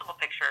in multiple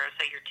pictures,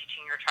 so you're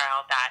teaching your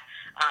child that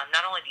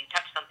not only do you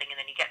touch something and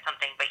then you get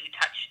something, but you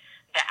touch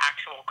the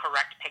actual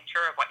correct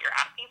picture of what you're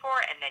asking for,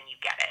 and then you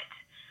get it.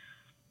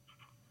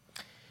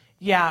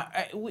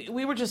 Yeah,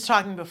 we were just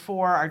talking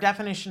before. Our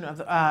definition of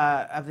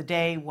the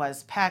day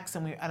was PECS,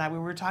 and we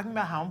were talking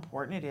about how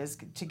important it is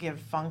to give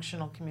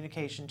functional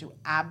communication to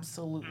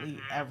absolutely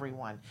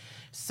everyone.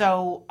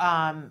 So,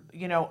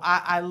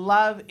 I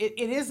love it.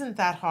 It isn't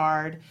that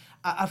hard.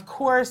 Of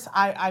course,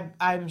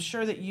 I'm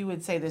sure that you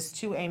would say this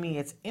too, Amy.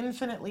 It's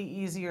infinitely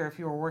easier if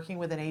you're working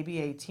with an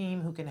ABA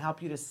team who can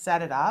help you to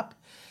set it up.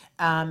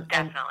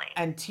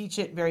 And teach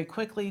it very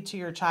quickly to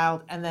your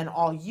child, and then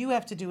all you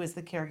have to do as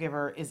the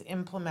caregiver is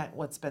implement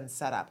what's been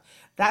set up.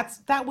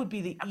 That would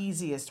be the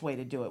easiest way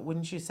to do it,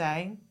 wouldn't you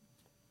say?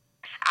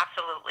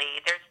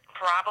 Absolutely. There's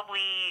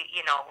probably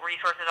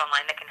resources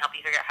online that can help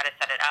you figure out how to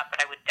set it up,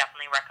 but I would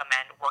definitely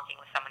recommend working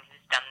with someone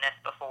who's done this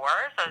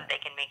before so that they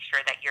can make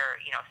sure that you're,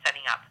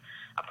 setting up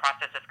a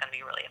process that's going to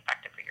be really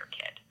effective for your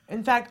kid.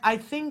 In fact, I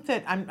think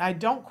that, I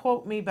don't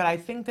quote me, but I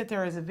think that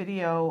there is a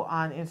video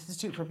on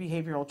Institute for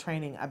Behavioral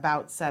Training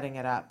about setting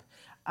it up.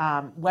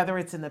 Whether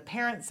it's in the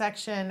parent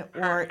section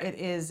or it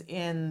is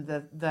in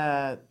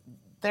the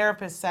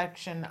therapist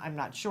section, I'm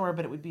not sure,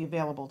 but it would be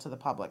available to the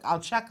public. I'll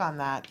check on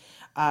that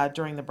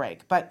during the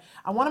break. But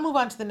I want to move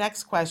on to the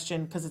next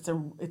question because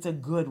it's a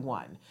good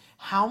one.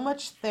 How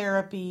much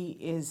therapy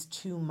is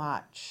too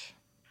much?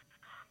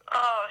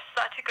 Oh,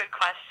 such a good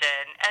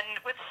question. And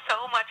with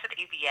so much with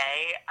ABA,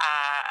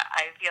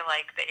 I feel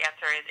like the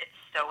answer is it's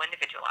so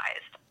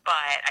individualized.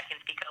 But I can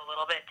speak a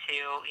little bit to,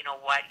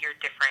 what your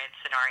different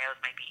scenarios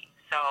might be.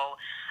 So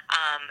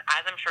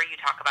as I'm sure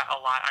you talk about a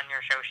lot on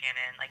your show,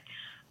 Shannon, like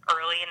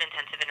early and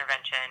intensive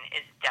intervention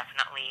is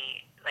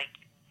definitely like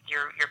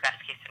your best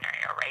case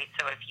scenario, right?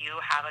 So if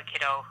you have a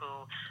kiddo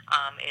who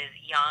is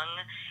young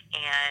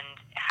and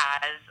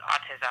has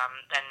autism,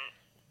 then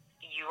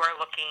you are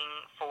looking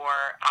for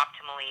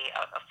optimally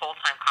a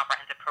full-time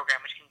comprehensive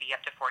program, which can be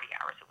up to 40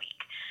 hours a week.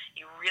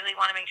 You really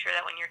want to make sure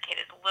that when your kid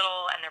is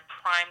little and they're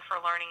primed for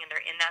learning and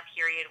they're in that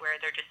period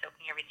where they're just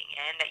soaking everything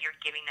in, that you're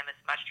giving them as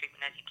much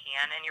treatment as you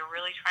can, and you're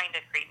really trying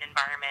to create an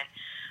environment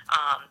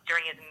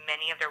during as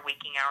many of their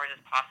waking hours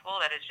as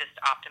possible that is just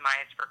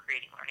optimized for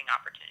creating learning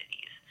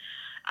opportunities.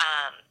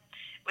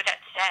 With that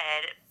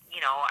said,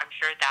 I'm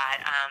sure that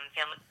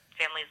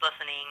families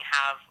listening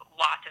have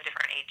lots of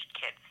different aged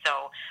kids.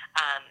 So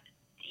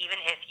even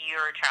if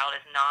your child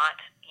is not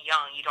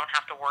young, you don't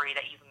have to worry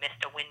that you've missed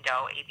a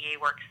window. ABA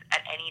works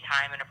at any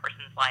time in a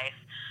person's life.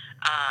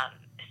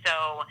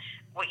 So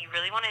what you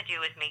really want to do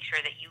is make sure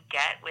that you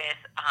get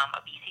with a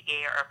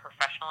BCBA or a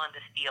professional in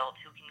this field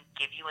who can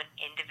give you an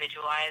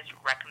individualized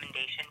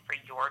recommendation for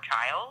your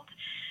child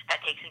that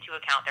takes into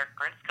account their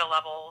current skill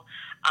level,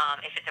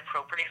 if it's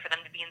appropriate for them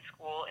to be in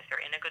school, if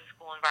they're in a good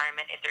school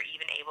environment, if they're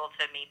even able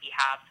to maybe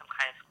have some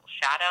kind of school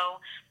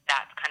shadow.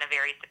 That kind of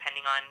varies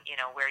depending on,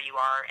 where you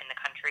are in the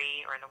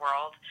country or in the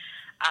world.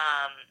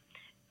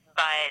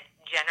 But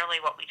generally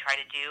what we try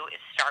to do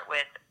is start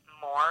with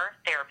more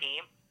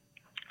therapy,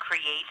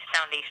 create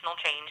foundational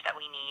change that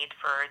we need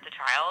for the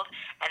child,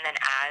 and then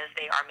as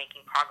they are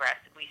making progress,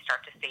 we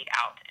start to fade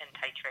out and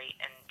titrate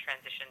and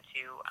transition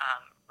to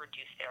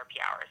reduce therapy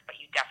hours. But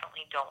you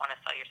definitely don't want to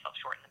sell yourself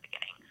short in the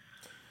beginning.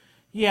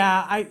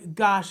 Yeah,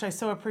 I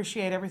so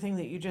appreciate everything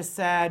that you just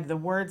said. The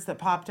words that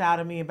popped out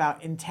of me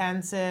about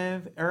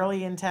intensive,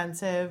 early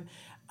intensive,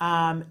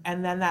 and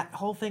then that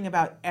whole thing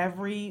about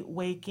every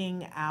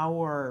waking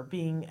hour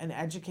being an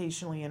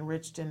educationally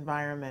enriched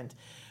environment.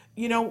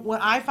 What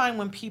I find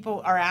when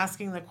people are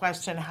asking the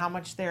question, how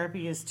much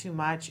therapy is too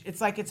much, it's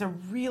like it's a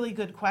really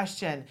good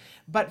question.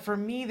 But for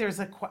me,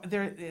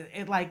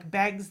 it like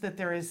begs that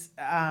there is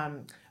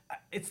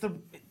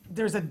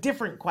there's a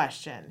different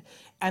question.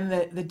 And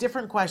the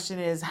different question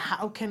is,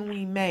 how can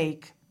we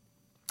make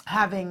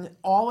having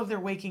all of their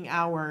waking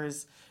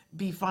hours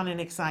be fun and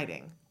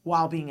exciting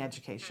while being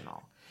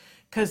educational?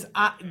 Because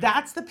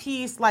that's the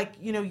piece, like,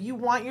 you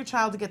want your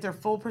child to get their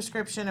full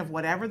prescription of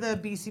whatever the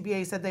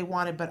BCBA said they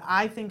wanted, but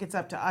I think it's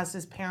up to us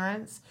as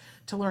parents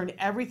to learn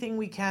everything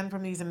we can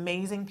from these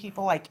amazing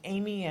people like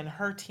Amy and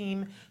her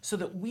team so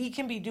that we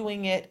can be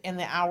doing it in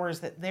the hours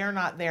that they're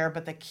not there.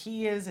 But the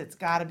key is it's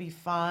got to be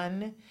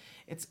fun.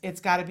 It's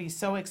got to be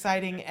so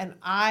exciting. And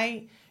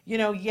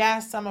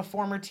yes, I'm a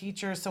former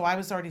teacher, so I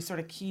was already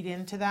sort of keyed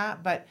into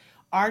that, but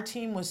our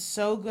team was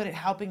so good at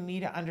helping me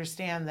to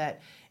understand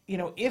that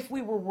if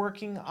we were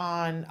working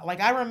on, like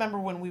I remember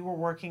when we were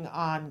working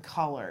on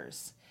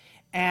colors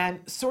and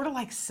sort of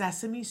like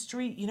Sesame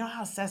Street,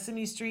 how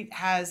Sesame Street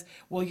has,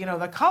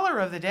 the color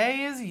of the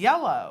day is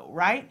yellow,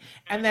 right?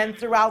 And then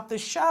throughout the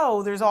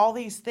show, there's all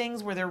these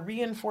things where they're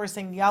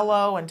reinforcing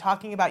yellow and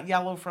talking about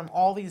yellow from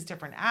all these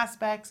different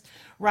aspects,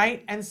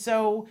 right? And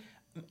so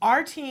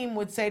our team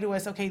would say to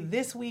us, okay,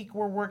 this week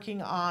we're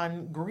working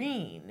on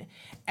green.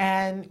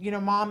 And,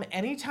 Mom,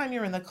 anytime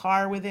you're in the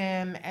car with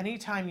him,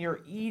 anytime you're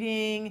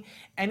eating,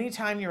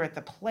 anytime you're at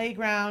the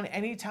playground,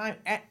 anytime,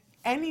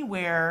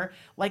 anywhere,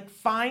 like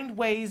find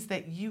ways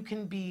that you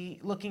can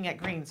be looking at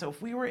green. So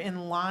if we were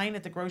in line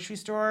at the grocery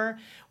store,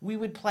 we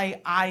would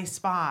play I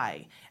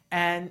Spy.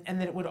 And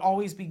then it would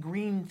always be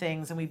green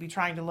things and we'd be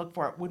trying to look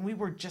for it. When we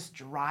were just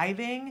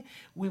driving,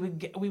 we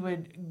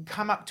would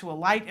come up to a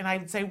light and I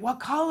would say, what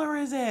color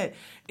is it?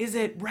 Is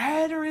it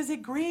red or is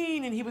it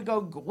green? And he would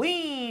go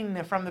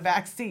green from the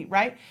back seat,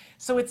 right?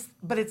 So it's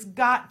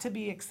got to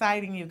be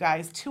exciting, you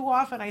guys. Too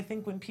often I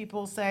think when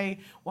people say,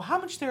 well, how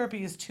much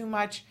therapy is too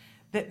much,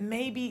 that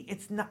maybe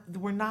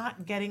we're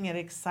not getting it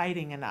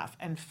exciting enough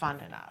and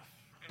fun enough.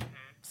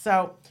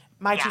 So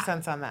my 2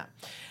 cents on that.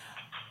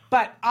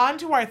 But on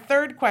to our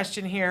third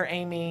question here,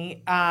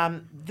 Amy.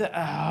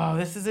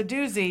 This is a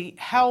doozy.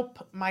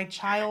 Help, my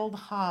child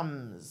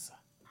hums.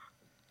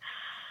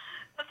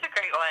 That's a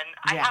great great one.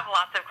 I Yeah. have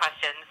lots of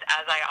questions,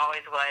 as I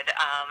always would,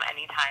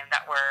 anytime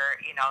that we're,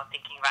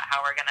 thinking about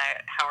how we're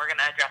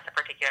gonna address a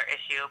particular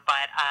issue.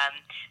 But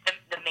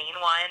the main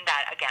one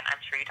that, again,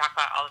 I'm sure you talk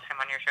about all the time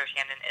on your show,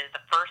 Shannon, is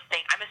the first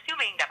thing. I'm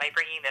assuming that by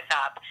bringing this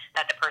up,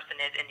 that the person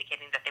is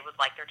indicating that they would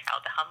like their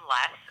child to hum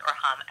less or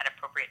hum at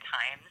appropriate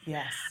times.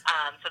 Yes.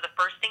 So the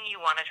first thing you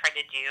want to try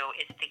to do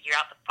is figure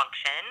out the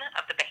function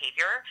of the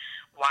behavior.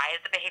 Why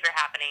is the behavior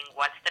happening?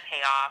 What's the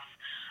payoff?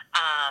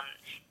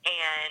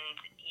 And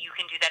you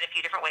can do that a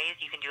few different ways.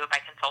 You can do it by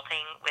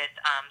consulting with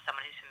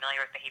someone who's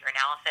familiar with behavior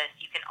analysis.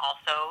 You can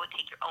also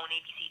take your own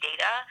ABC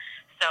data.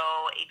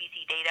 So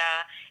ABC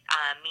data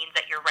means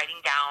that you're writing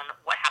down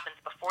what happens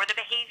before the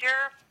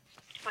behavior,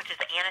 which is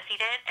the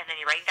antecedent, and then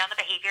you're writing down the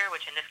behavior,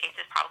 which in this case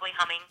is probably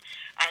humming,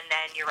 and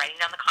then you're writing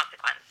down the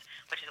consequence,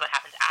 which is what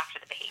happens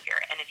after the behavior.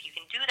 And if you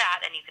can do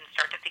that, then you can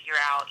start to figure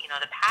out,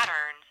 the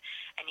patterns,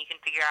 and you can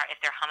figure out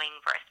if they're humming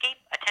for escape,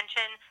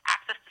 attention,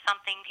 access to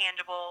something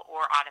tangible,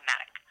 or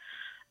automatic.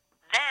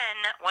 Then,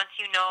 once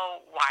you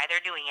know why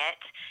they're doing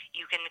it,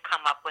 you can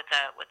come up with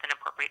an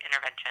appropriate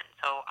intervention.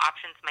 So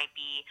options might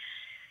be,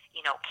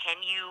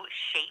 can you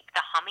shape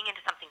the humming into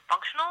something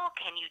functional?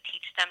 Can you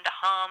teach them to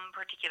hum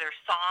particular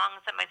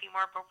songs that might be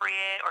more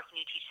appropriate? Or can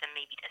you teach them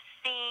maybe to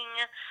sing?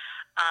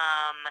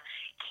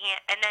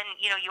 And then,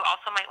 you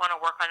also might want to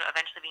work on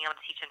eventually being able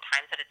to teach them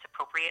times that it's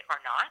appropriate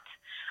or not.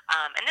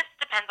 And this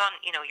depends on,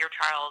 your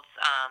child's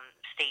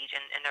stage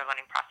in their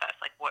learning process,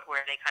 like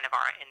where they kind of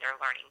are in their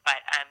learning.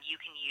 But you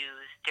can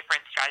use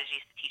different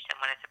strategies to teach them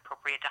when it's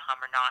appropriate to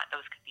hum or not.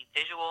 Those could be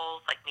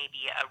visuals, like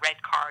maybe a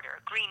red card or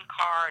a green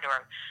card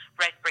or a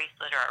red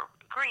bracelet or a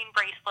green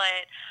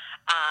bracelet.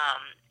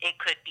 It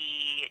could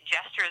be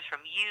gestures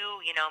from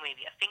you,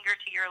 maybe a finger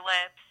to your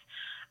lips.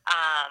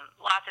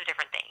 Lots of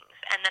different things.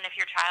 And then if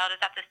your child is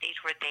at the stage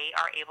where they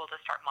are able to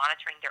start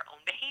monitoring their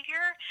own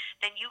behavior,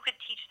 then you could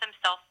teach them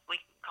we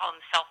call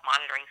them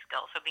self-monitoring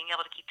skills. So being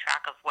able to keep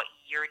track of what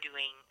you're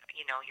doing,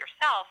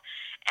 yourself,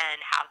 and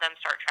have them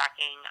start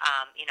tracking,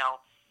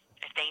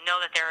 if they know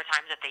that there are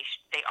times that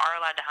they are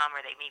allowed to hum or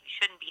they maybe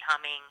shouldn't be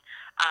humming,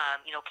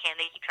 can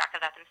they keep track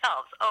of that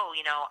themselves? Oh,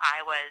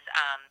 I was,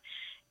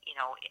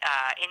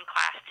 in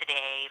class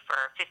today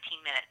for 15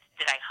 minutes.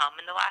 Did I hum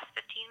in the last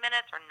 15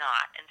 minutes or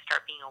not? And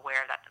start being aware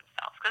of that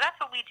themselves. Because that's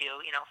what we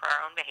do, for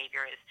our own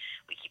behavior is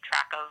we keep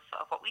track of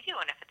what we do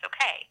and if it's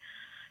okay.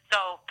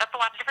 So that's a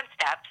lot of different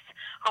steps.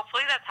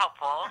 Hopefully that's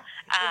helpful.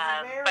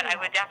 But I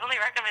would definitely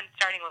recommend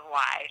starting with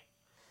why.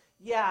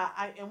 Yeah,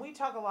 and we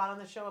talk a lot on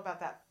the show about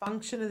that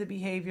function of the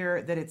behavior,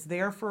 that it's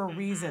there for a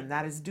reason,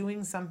 that is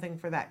doing something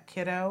for that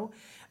kiddo.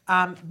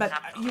 But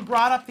you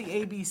brought up the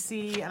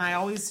ABC, and I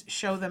always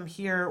show them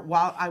here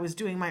while I was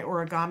doing my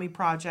origami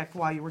project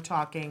while you were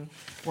talking,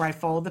 where I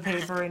fold the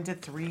paper into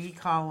 3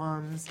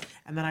 columns,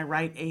 and then I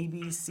write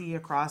ABC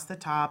across the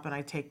top, and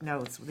I take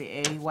notes. The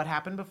A, what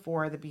happened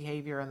before, the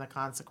behavior, and the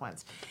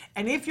consequence.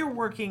 And if you're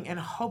working, and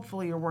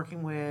hopefully you're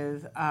working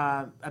with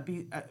a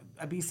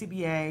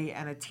BCBA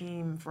and a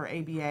team for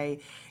ABA,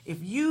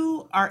 if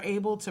you are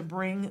able to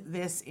bring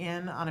this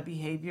in on a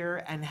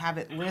behavior and have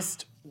it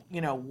list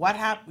what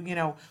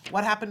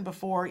happened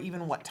before,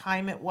 even what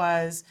time it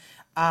was,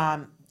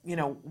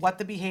 what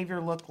the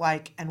behavior looked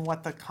like and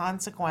what the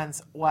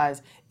consequence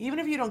was, even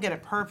if you don't get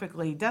it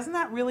perfectly, doesn't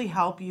that really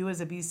help you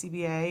as a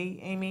BCBA,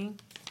 Amy?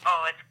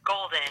 Oh, it's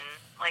golden.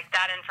 Like,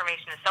 that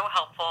information is so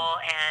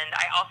helpful, and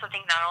I also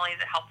think not only is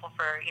it helpful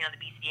for, the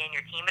BCBA and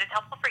your team, but it's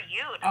helpful for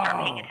you to start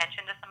paying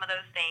attention to some of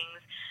those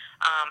things,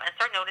 and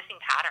start noticing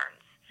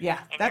patterns. Yeah,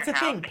 that's the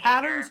thing.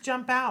 Patterns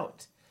jump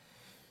out.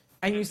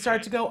 And you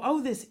start to go, oh,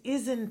 this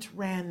isn't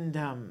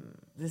random.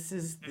 This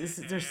is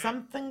there's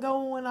something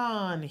going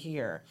on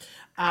here.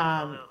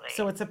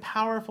 So it's a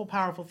powerful,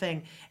 powerful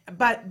thing.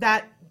 But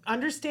that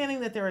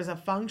understanding that there is a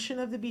function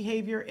of the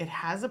behavior, it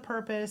has a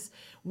purpose.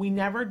 We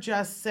never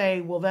just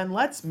say, well, then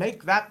let's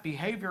make that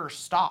behavior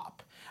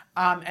stop.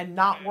 And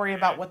not worry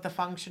about what the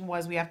function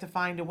was. We have to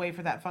find a way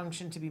for that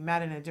function to be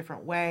met in a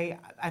different way.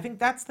 I think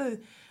that's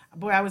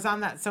boy, I was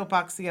on that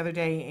soapbox the other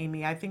day,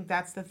 Amy. I think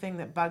that's the thing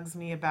that bugs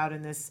me about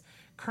in this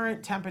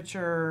current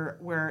temperature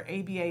where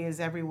ABA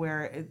is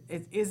everywhere.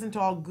 It isn't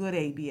all good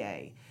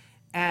ABA.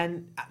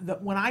 And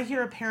when I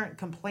hear a parent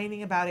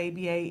complaining about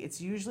ABA,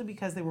 it's usually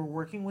because they were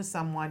working with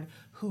someone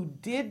who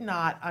did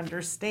not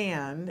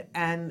understand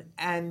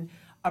and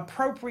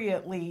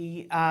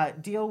appropriately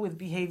deal with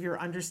behavior,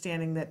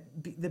 understanding that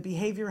the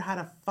behavior had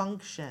a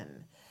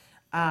function,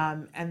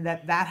 and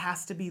that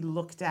has to be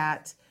looked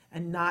at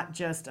and not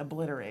just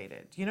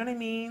obliterated. You know what I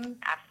mean?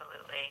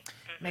 Absolutely.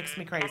 Makes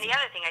me crazy. And the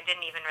other thing I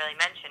didn't even really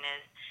mention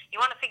is you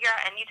want to figure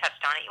out, and you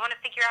touched on it, you want to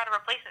figure out a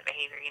replacement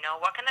behavior.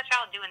 What can the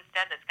child do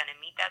instead that's going to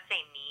meet that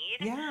same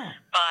need,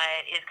 but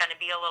is going to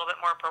be a little bit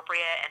more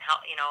appropriate and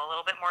help, a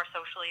little bit more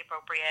socially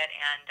appropriate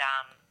and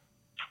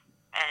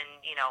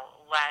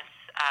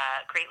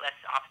create less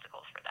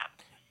obstacles for them.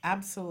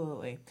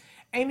 Absolutely.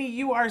 Amy,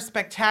 you are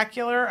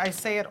spectacular. I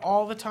say it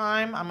all the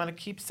time. I'm going to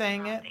keep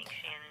saying it. Thanks,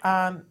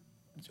 Shannon.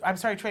 I'm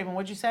sorry, Trayvon,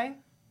 what'd you say?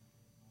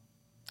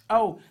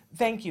 Oh,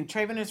 thank you.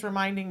 Traven is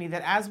reminding me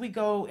that as we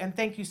go, and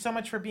thank you so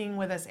much for being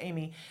with us,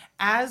 Amy.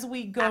 As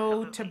we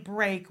go to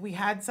break, we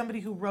had somebody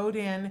who wrote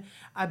in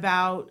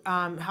about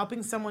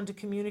helping someone to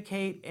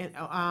communicate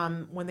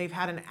when they've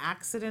had an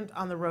accident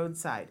on the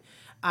roadside.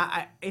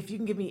 If you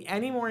can give me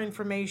any more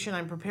information,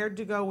 I'm prepared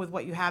to go with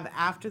what you have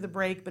after the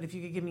break, but if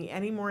you could give me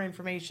any more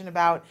information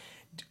about,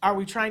 are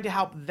we trying to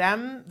help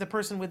them, the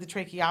person with the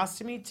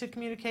tracheostomy, to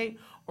communicate,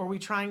 or are we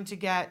trying to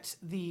get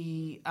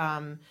the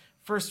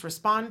first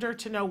responder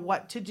to know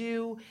what to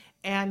do?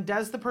 And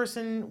does the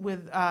person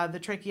with the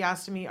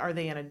tracheostomy, are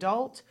they an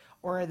adult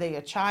or are they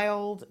a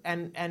child?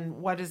 And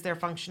what is their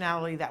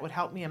functionality? That would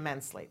help me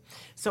immensely.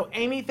 So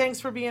Amy, thanks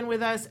for being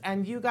with us.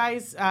 And you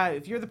guys,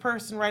 if you're the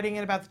person writing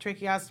in about the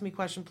tracheostomy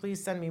question,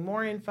 please send me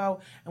more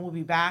info and we'll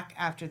be back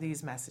after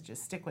these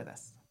messages. Stick with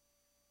us.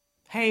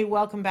 Hey,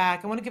 welcome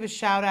back. I want to give a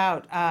shout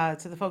out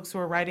to the folks who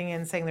are writing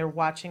in saying they're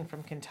watching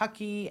from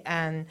Kentucky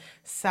and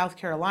South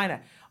Carolina.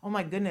 Oh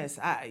my goodness,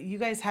 you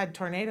guys had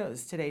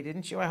tornadoes today,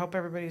 didn't you? I hope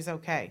everybody's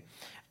okay.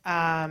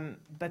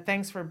 But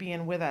thanks for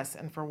being with us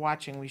and for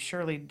watching. We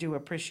surely do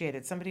appreciate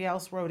it. Somebody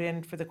else wrote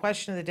in for the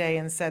question of the day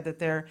and said that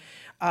their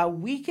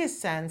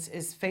weakest sense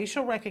is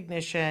facial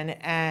recognition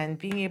and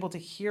being able to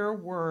hear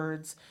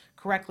words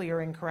correctly or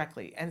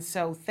incorrectly. And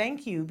so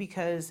thank you,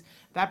 because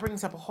that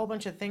brings up a whole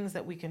bunch of things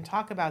that we can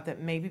talk about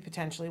that maybe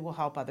potentially will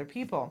help other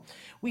people.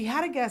 We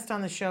had a guest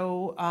on the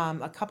show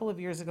a couple of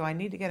years ago. I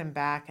need to get him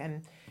back,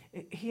 and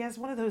he has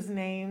one of those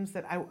names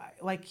that I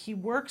like. He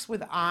works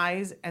with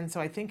eyes, and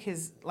so I think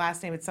his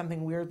last name is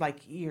something weird like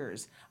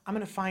ears. I'm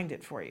going to find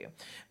it for you.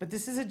 But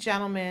this is a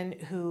gentleman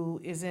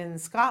who is in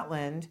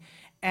Scotland,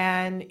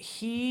 and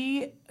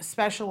he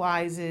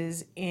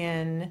specializes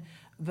in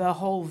the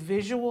whole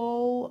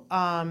visual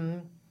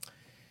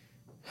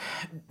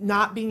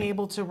not being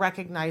able to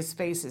recognize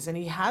faces. And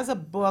he has a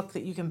book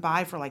that you can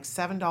buy for like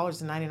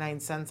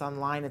 $7.99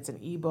 online. It's an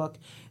ebook.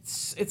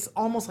 It's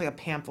almost like a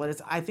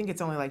pamphlet. I think it's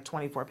only like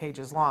 24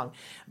 pages long.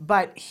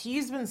 But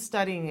he's been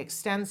studying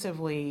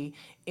extensively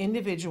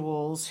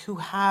individuals who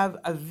have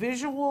a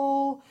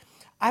visual,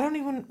 I don't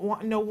even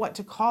know what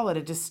to call it,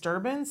 a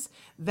disturbance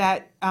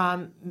that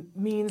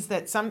means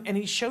that and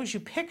he shows you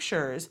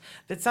pictures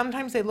that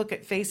sometimes they look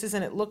at faces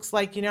and it looks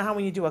like, you know how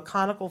when you do a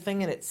conical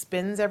thing and it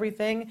spins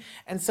everything?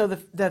 And so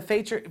the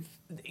feature,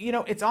 you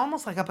know, it's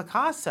almost like a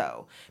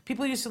Picasso.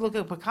 People used to look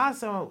at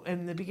Picasso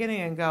in the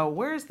beginning and go,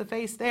 where's the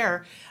face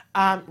there?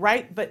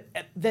 Right? But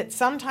that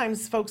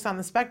sometimes folks on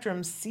the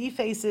spectrum see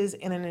faces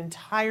in an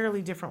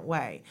entirely different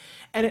way.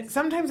 And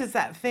sometimes it's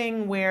that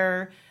thing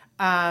where,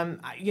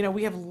 you know,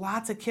 we have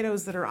lots of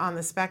kiddos that are on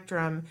the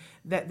spectrum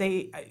that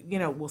they, you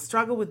know, will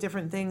struggle with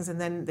different things,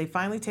 and then they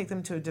finally take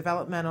them to a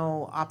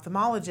developmental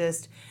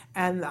ophthalmologist,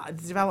 and the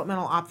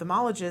developmental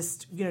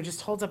ophthalmologist, you know,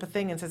 just holds up a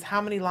thing and says, how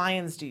many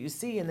lions do you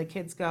see? And the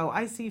kids go,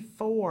 I see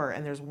 4,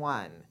 and there's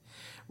 1.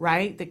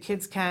 Right? The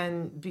kids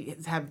can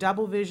have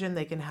double vision.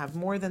 They can have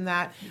more than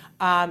that.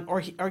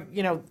 Or,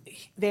 you know,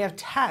 they have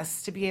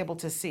tests to be able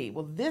to see.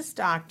 Well, this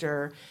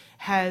doctor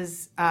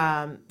has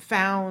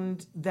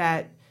found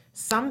that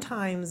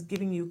sometimes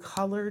giving you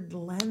colored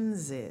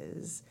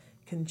lenses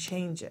can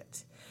change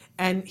it.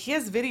 And he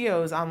has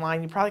videos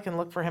online. You probably can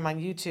look for him on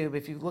YouTube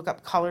if you look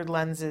up colored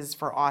lenses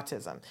for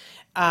autism.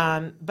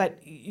 But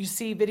you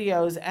see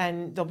videos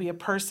and there'll be a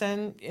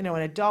person, you know,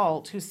 an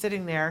adult who's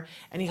sitting there,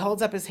 and he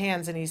holds up his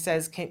hands and he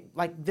says,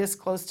 like this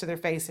close to their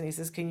face, and he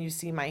says, can you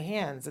see my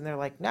hands? And they're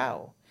like,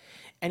 no.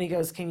 And he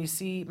goes, can you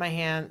see my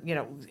hand? You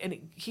know, and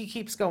he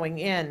keeps going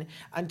in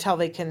until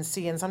they can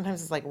see. And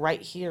sometimes it's like right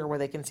here where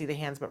they can see the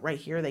hands, but right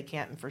here they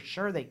can't. And for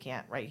sure they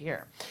can't right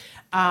here.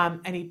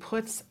 And he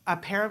puts a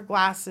pair of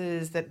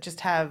glasses that just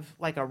have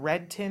like a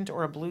red tint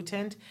or a blue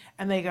tint.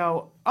 And they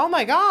go, oh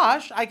my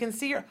gosh, I can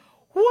see your,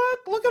 what?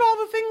 Look at all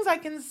the things I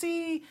can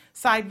see.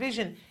 Side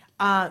vision.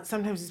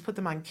 Sometimes he's put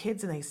them on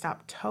kids and they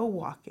stop toe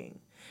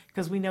walking,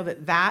 because we know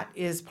that that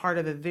is part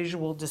of a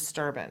visual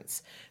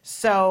disturbance.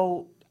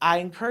 So I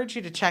encourage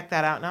you to check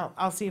that out, and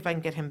I'll see if I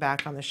can get him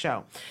back on the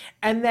show.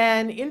 And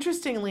then,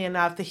 interestingly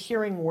enough, the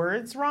hearing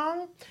words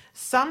wrong,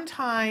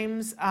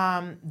 sometimes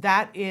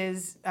that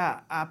is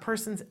a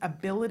person's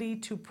ability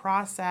to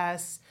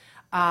process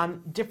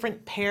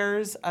different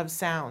pairs of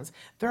sounds.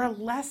 There are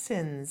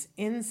lessons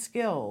in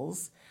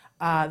skills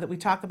that we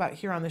talk about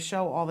here on the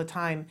show all the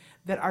time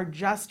that are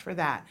just for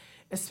that.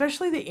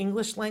 Especially the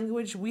English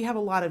language, we have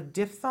a lot of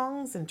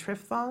diphthongs and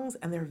triphthongs,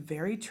 and they're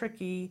very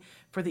tricky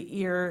for the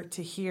ear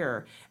to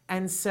hear.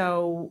 And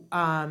so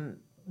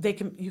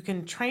you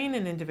can train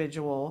an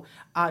individual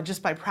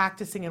just by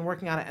practicing and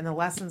working on it, and the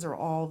lessons are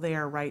all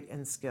there right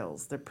in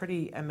Skills. They're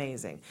pretty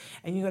amazing.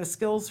 And you go to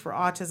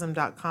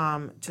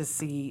skillsforautism.com to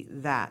see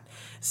that.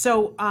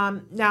 So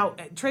now,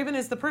 Traven,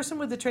 is the person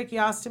with the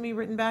tracheostomy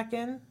written back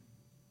in?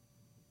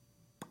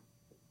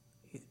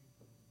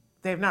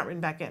 They have not written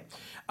back in.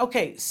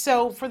 Okay,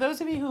 so for those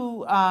of you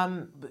who,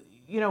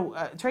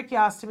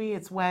 tracheostomy,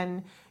 it's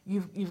when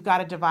you've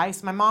got a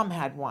device. My mom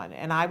had one,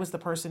 and I was the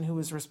person who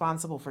was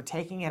responsible for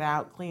taking it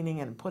out,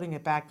 cleaning and putting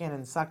it back in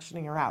and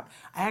suctioning her out.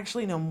 I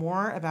actually know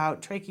more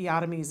about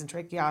tracheotomies and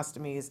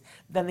tracheostomies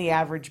than the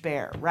average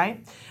bear,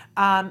 right?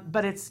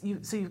 But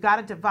so you've got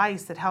a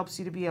device that helps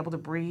you to be able to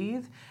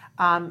breathe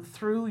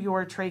through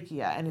your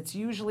trachea, and it's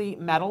usually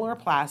metal or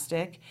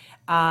plastic,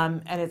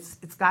 and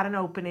it's got an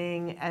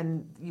opening,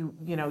 and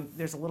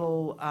there's a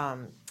little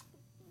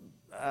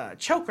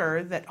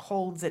choker that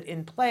holds it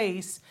in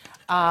place,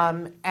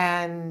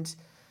 and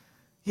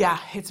yeah,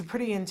 it's a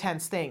pretty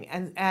intense thing.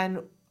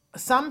 And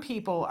some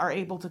people are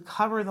able to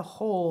cover the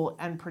hole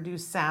and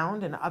produce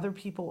sound, and other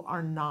people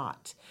are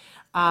not.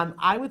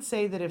 I would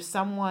say that if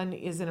someone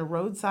is in a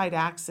roadside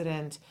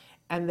accident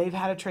and they've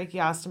had a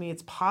tracheostomy,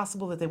 it's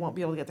possible that they won't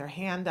be able to get their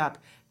hand up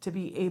to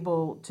be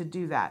able to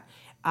do that.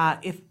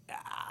 If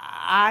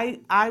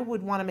I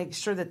would want to make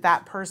sure that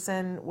that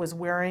person was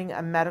wearing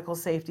a medical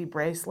safety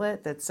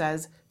bracelet that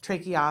says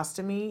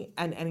tracheostomy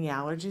and any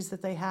allergies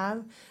that they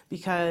have,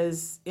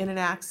 because in an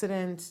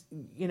accident,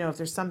 if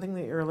there's something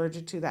that you're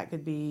allergic to, that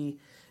could be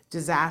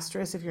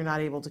disastrous if you're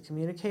not able to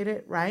communicate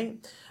it,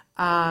 right?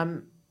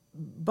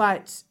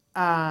 But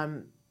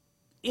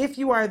if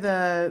you are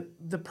the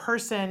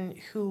person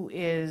who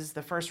is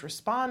the first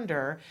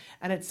responder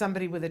and it's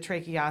somebody with a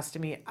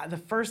tracheostomy, the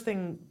first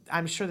thing,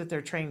 I'm sure that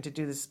they're trained to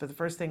do this, but the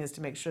first thing is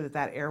to make sure that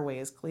that airway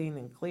is clean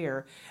and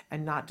clear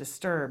and not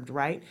disturbed,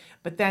 right?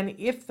 But then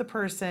if the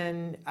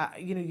person,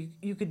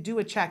 you could do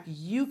a check,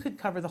 you could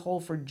cover the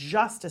hole for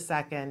just a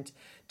second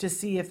to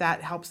see if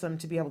that helps them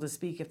to be able to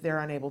speak if they're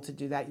unable to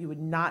do that. You would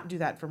not do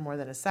that for more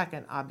than a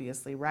second,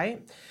 obviously,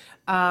 right?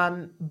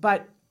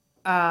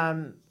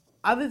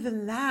 Other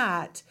than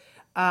that,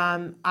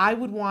 I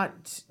would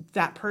want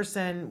that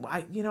person,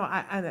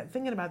 I'm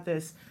thinking about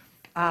this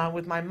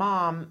with my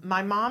mom.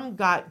 My mom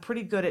got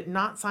pretty good at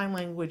not sign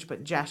language,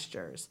 but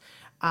gestures.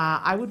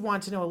 I would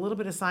want to know a little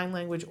bit of sign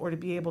language or to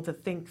be able to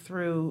think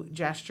through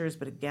gestures.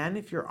 But again,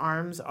 if your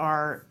arms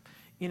are,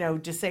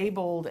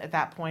 disabled at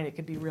that point, it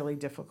could be really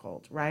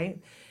difficult, right?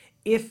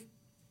 If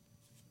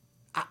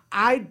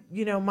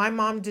my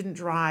mom didn't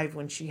drive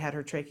when she had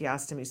her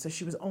tracheostomy, so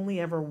she was only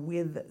ever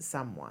with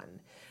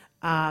someone.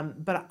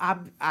 But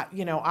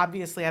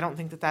obviously, I don't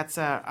think that that's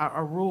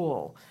a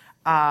rule.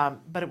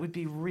 But it would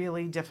be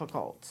really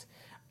difficult.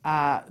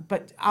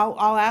 But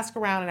I'll ask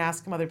around and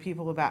ask some other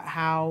people about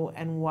how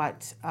and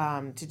what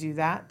to do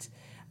that,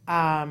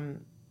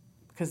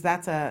 because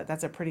that's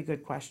a pretty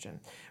good question.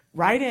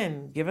 Write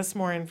in, give us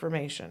more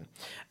information.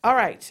 All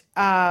right.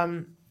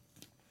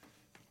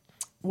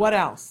 What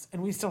else?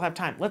 And we still have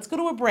time. Let's go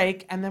to a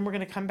break, and then we're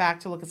going to come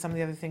back to look at some of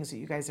the other things that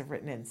you guys have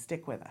written in.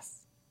 Stick with us.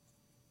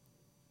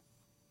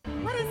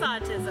 What is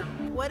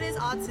autism? What is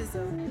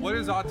autism? What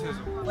is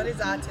autism? What is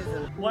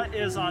autism? What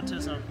is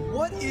autism?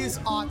 What is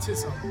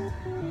autism?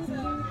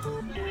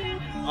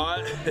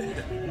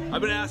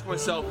 I've been asking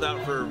myself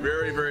that for a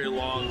very, very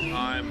long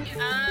time.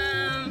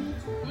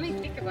 Let me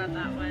think about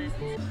that one.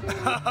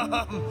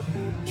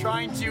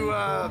 Trying to,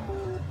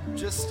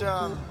 Jeez.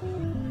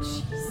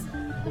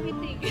 Let me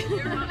think.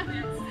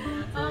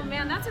 Oh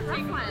man, that's a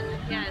big one.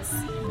 Yes.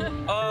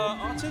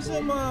 Autism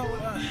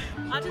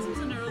is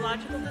a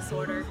neurological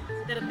disorder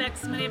that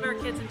affects many of our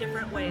kids in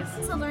different ways.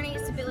 It's a learning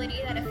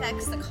disability that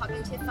affects the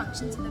cognitive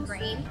functions of the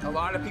brain. A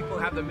lot of people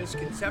have the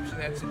misconception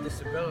that it's a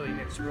disability,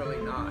 and it's really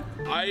not.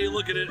 I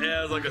look at it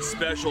as like a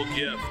special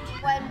gift.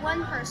 When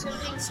one person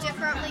thinks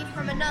differently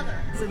from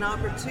another. It's an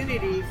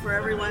opportunity for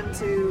everyone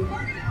to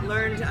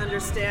learn to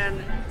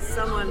understand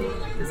someone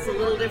that's a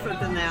little different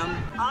than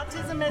them.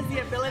 Autism is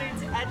the ability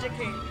to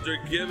educate.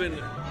 They're given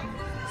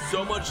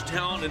so much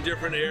talent in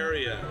different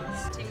areas.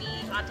 To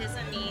me,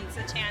 autism means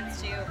a chance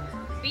to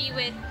be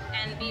with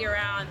and be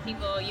around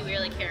people you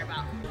really care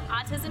about.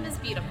 Autism is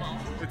beautiful.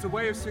 It's a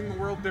way of seeing the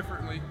world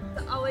differently.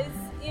 It's always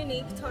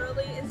unique,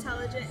 totally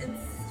intelligent, and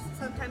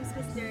sometimes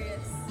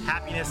mysterious.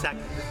 Happiness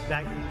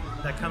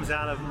that comes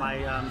out of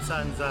my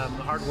son's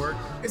hard work.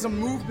 It's a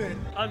movement.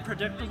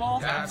 Unpredictable.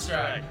 That's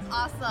right.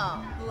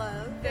 Awesome.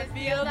 Love. The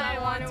field I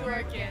want to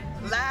work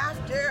in.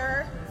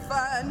 Laughter,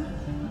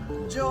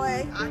 fun,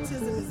 joy.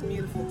 Autism is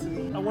beautiful to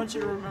me. I want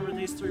you to remember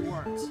these 3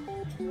 words.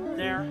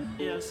 There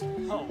is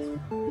hope.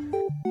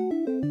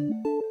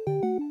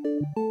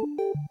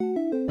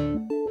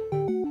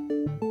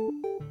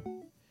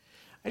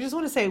 I just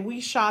want to say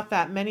we shot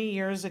that many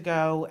years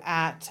ago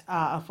at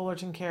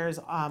Fullerton Cares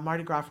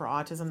Mardi Gras for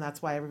Autism.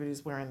 That's why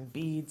everybody's wearing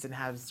beads and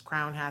has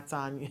crown hats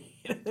on.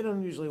 They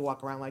don't usually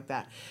walk around like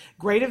that.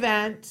 Great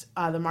event,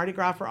 the Mardi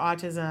Gras for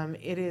Autism.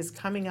 It is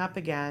coming up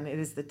again. It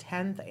is the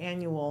 10th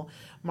annual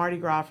Mardi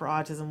Gras for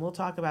Autism. We'll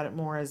talk about it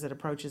more as it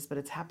approaches, but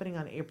it's happening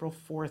on April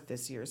 4th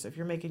this year. So if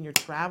you're making your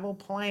travel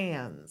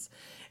plans,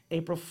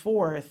 April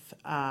 4th,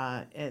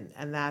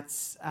 and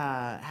that's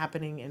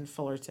happening in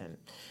Fullerton.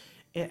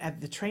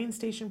 at the train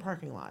station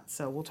parking lot.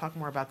 So we'll talk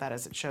more about that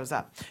as it shows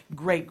up.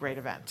 Great, great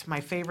event. My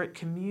favorite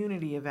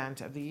community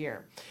event of the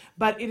year.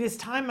 But it is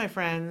time, my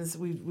friends,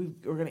 we're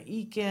going to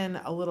eke in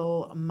a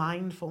little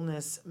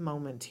mindfulness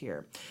moment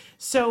here.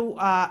 So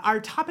our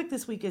topic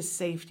this week is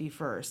safety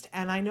first.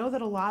 And I know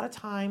that a lot of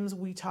times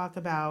we talk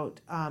about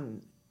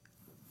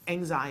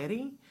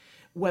anxiety,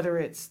 whether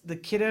it's the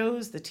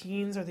kiddos, the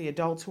teens, or the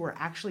adults who are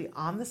actually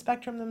on the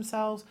spectrum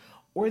themselves,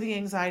 or the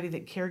anxiety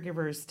that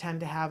caregivers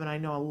tend to have. And I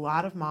know a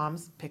lot of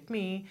moms, pick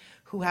me,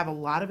 who have a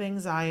lot of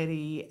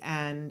anxiety,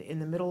 and in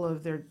the middle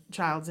of their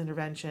child's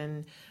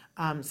intervention,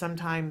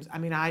 sometimes, I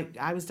mean,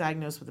 I was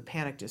diagnosed with a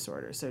panic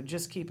disorder, so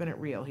just keeping it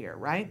real here,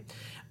 right?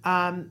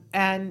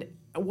 And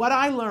what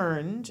I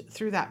learned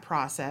through that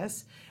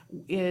process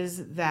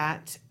is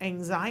that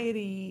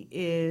anxiety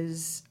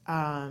is,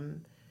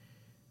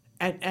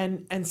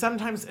 and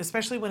sometimes,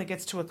 especially when it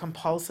gets to a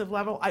compulsive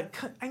level,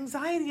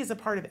 anxiety is a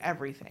part of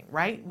everything,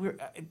 right? We're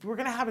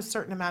going to have a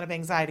certain amount of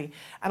anxiety.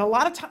 And a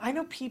lot of times, I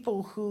know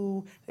people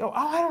who go,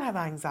 oh, I don't have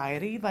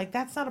anxiety. Like,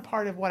 that's not a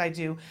part of what I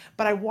do.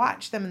 But I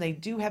watch them and they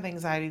do have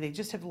anxiety. They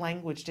just have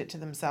languaged it to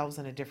themselves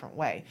in a different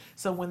way.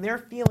 So when they're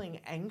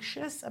feeling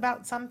anxious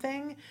about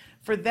something,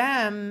 for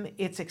them,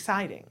 it's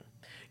exciting.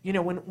 You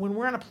know, when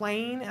we're on a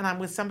plane and I'm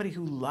with somebody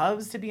who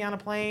loves to be on a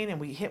plane and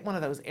we hit one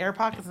of those air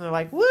pockets and they're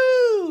like,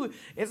 woo,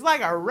 it's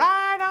like a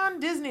ride on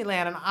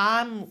Disneyland. And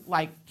I'm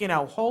like, you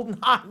know, holding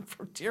on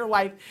for dear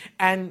life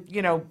and,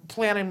 you know,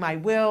 planning my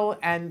will.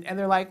 And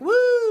they're like,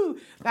 woo,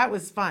 that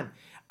was fun.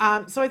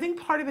 So I think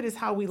part of it is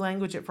how we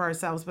language it for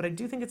ourselves, but I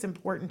do think it's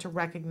important to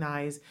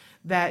recognize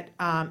that,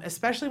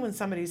 especially when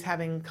somebody's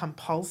having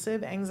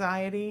compulsive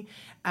anxiety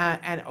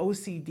and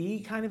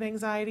OCD kind of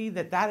anxiety,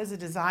 that is a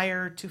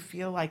desire to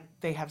feel like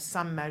they have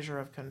some measure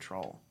of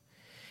control.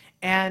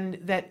 And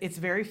that it's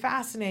very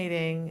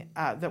fascinating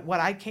that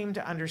what I came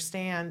to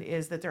understand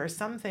is that there are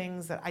some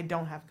things that I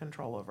don't have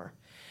control over.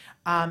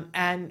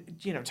 And,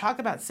 you know, talk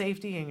about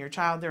safety in your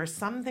child. There are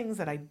some things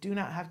that I do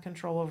not have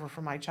control over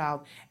for my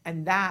child,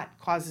 and that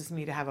causes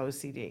me to have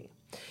OCD.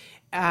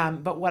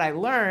 But what I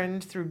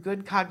learned through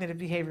good cognitive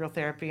behavioral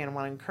therapy, and I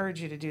want to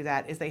encourage you to do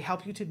that, is they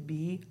help you to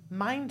be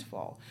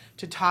mindful,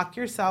 to talk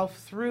yourself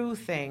through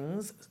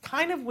things,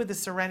 kind of with the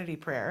serenity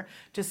prayer,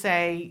 to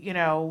say, you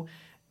know,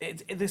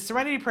 the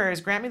serenity prayer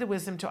is grant me the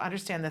wisdom to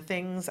understand the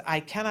things I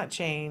cannot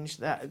change,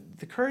 the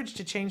courage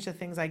to change the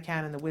things I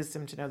can, and the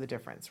wisdom to know the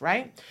difference,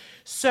 right?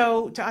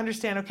 So to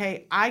understand,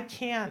 okay, I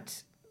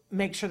can't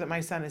make sure that my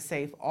son is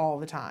safe all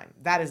the time.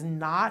 That is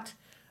not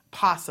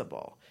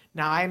possible.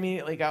 Now I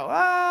immediately go,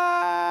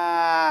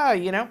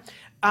 you know,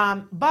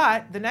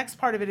 but the next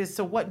part of it is,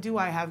 so what do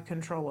I have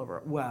control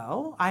over?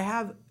 Well, I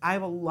have a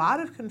lot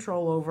of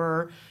control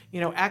over, you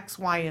know, X,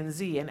 Y, and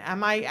Z. And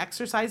am I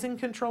exercising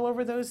control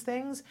over those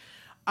things?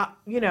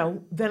 You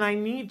know, then I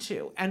need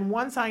to. And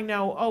once I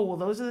know, oh, well,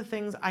 those are the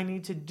things I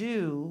need to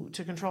do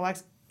to control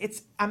X,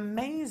 it's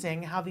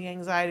amazing how the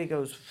anxiety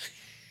goes,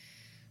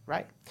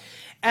 right?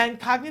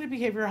 And cognitive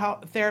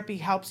behavioral therapy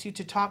helps you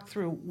to talk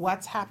through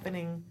what's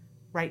happening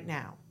right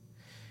now.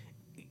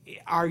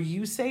 Are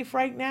you safe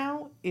right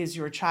now? Is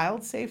your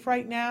child safe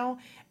right now?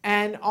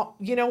 And,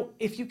 you know,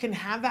 if you can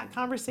have that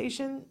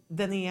conversation,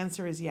 then the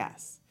answer is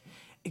yes.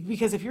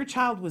 Because if your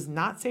child was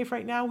not safe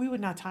right now, we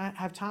would not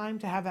have time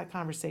to have that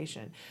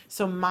conversation.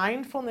 So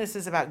mindfulness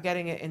is about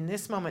getting it in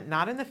this moment,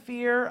 not in the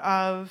fear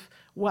of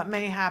what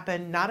may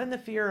happen, not in the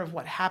fear of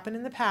what happened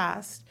in the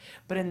past,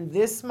 but in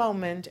this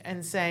moment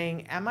and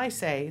saying, am I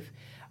safe?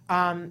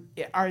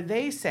 Are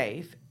they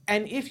safe?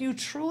 And if you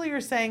truly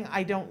are saying,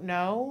 I don't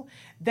know,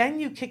 then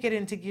you kick it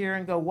into gear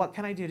and go, what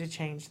can I do to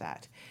change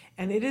that?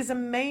 And it is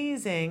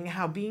amazing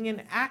how being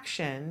in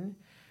action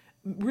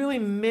really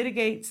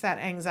mitigates that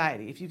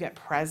anxiety. If you get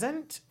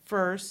present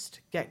first,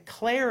 get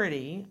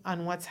clarity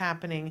on what's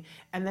happening,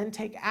 and then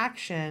take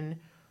action,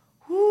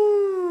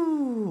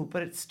 whoo,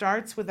 but it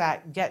starts with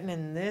that getting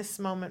in this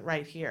moment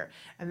right here.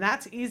 And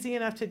that's easy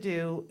enough to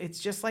do. It's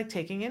just like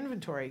taking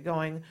inventory,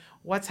 going,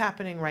 what's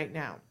happening right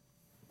now?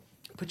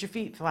 Put your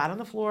feet flat on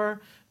the floor,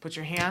 put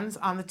your hands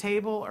on the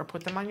table, or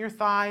put them on your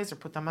thighs, or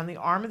put them on the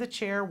arm of the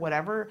chair,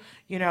 whatever,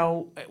 you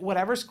know,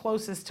 whatever's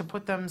closest to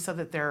put them so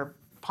that they're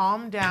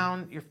palm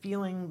down, you're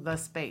feeling the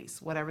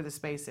space, whatever the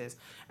space is,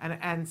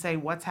 and say,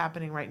 what's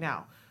happening right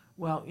now?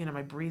 Well, you know,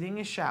 my breathing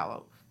is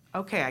shallow.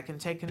 Okay, I can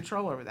take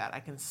control over that. I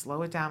can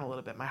slow it down a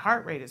little bit. My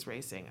heart rate is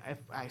racing. If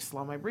I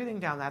slow my breathing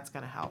down, that's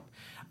going to help.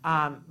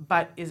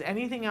 But is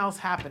anything else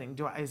happening?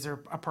 Is there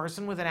a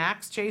person with an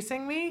axe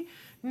chasing me?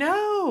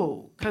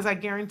 No, because I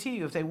guarantee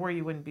you, if they were,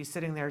 you wouldn't be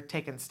sitting there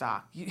taking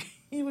stock.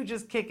 You would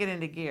just kick it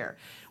into gear.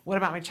 What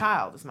about my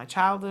child? Is my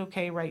child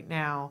okay right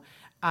now?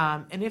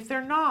 And if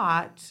they're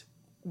not,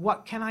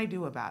 what can I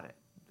do about it?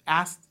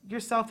 Ask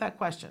yourself that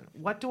question.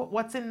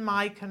 What's in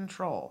my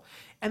control?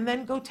 And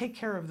then go take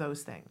care of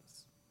those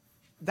things.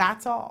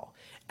 That's all.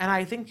 And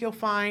I think you'll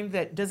find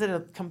that, does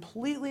it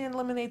completely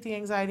eliminate the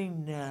anxiety?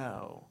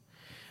 No.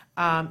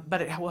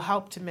 but it will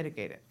help to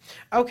mitigate it.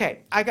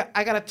 Okay, I got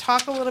to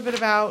talk a little bit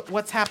about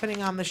what's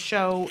happening on the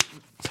show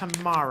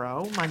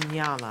tomorrow,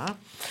 mañana.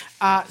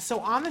 So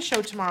on the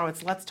show tomorrow,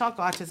 it's Let's Talk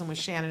Autism with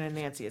Shannon and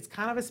Nancy. It's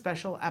kind of a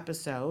special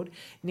episode.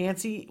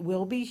 Nancy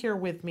will be here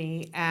with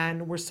me,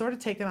 and we're sort of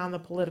taking on the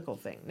political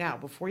thing. Now,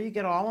 before you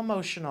get all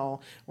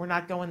emotional, we're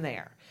not going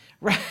there,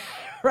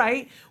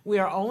 right? We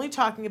are only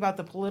talking about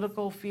the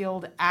political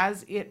field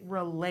as it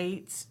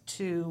relates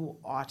to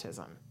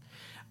autism.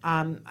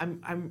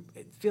 I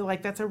feel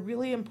like that's a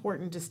really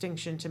important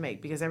distinction to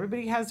make because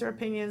everybody has their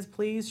opinions.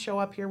 Please show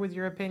up here with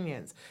your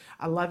opinions.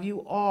 I love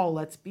you all.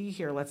 Let's be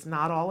here. Let's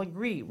not all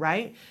agree,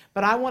 right?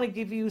 But I want to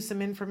give you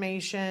some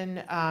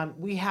information.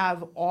 We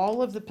have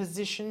all of the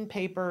position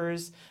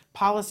papers,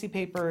 policy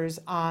papers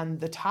on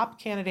the top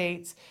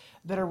candidates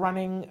that are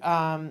running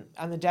on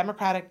the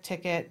Democratic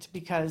ticket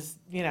because,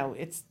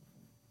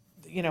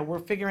 we're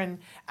figuring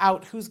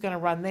out who's going to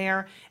run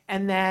there.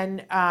 And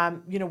then,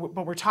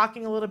 but we're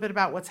talking a little bit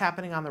about what's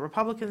happening on the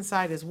Republican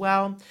side as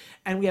well.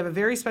 And we have a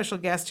very special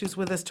guest who's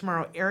with us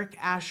tomorrow, Eric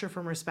Asher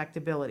from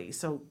Respectability.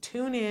 So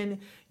tune in.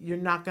 You're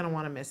not going to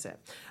want to miss it.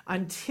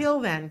 Until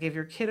then, give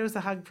your kiddos a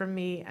hug from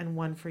me and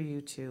one for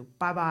you too.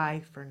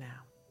 Bye-bye for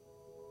now.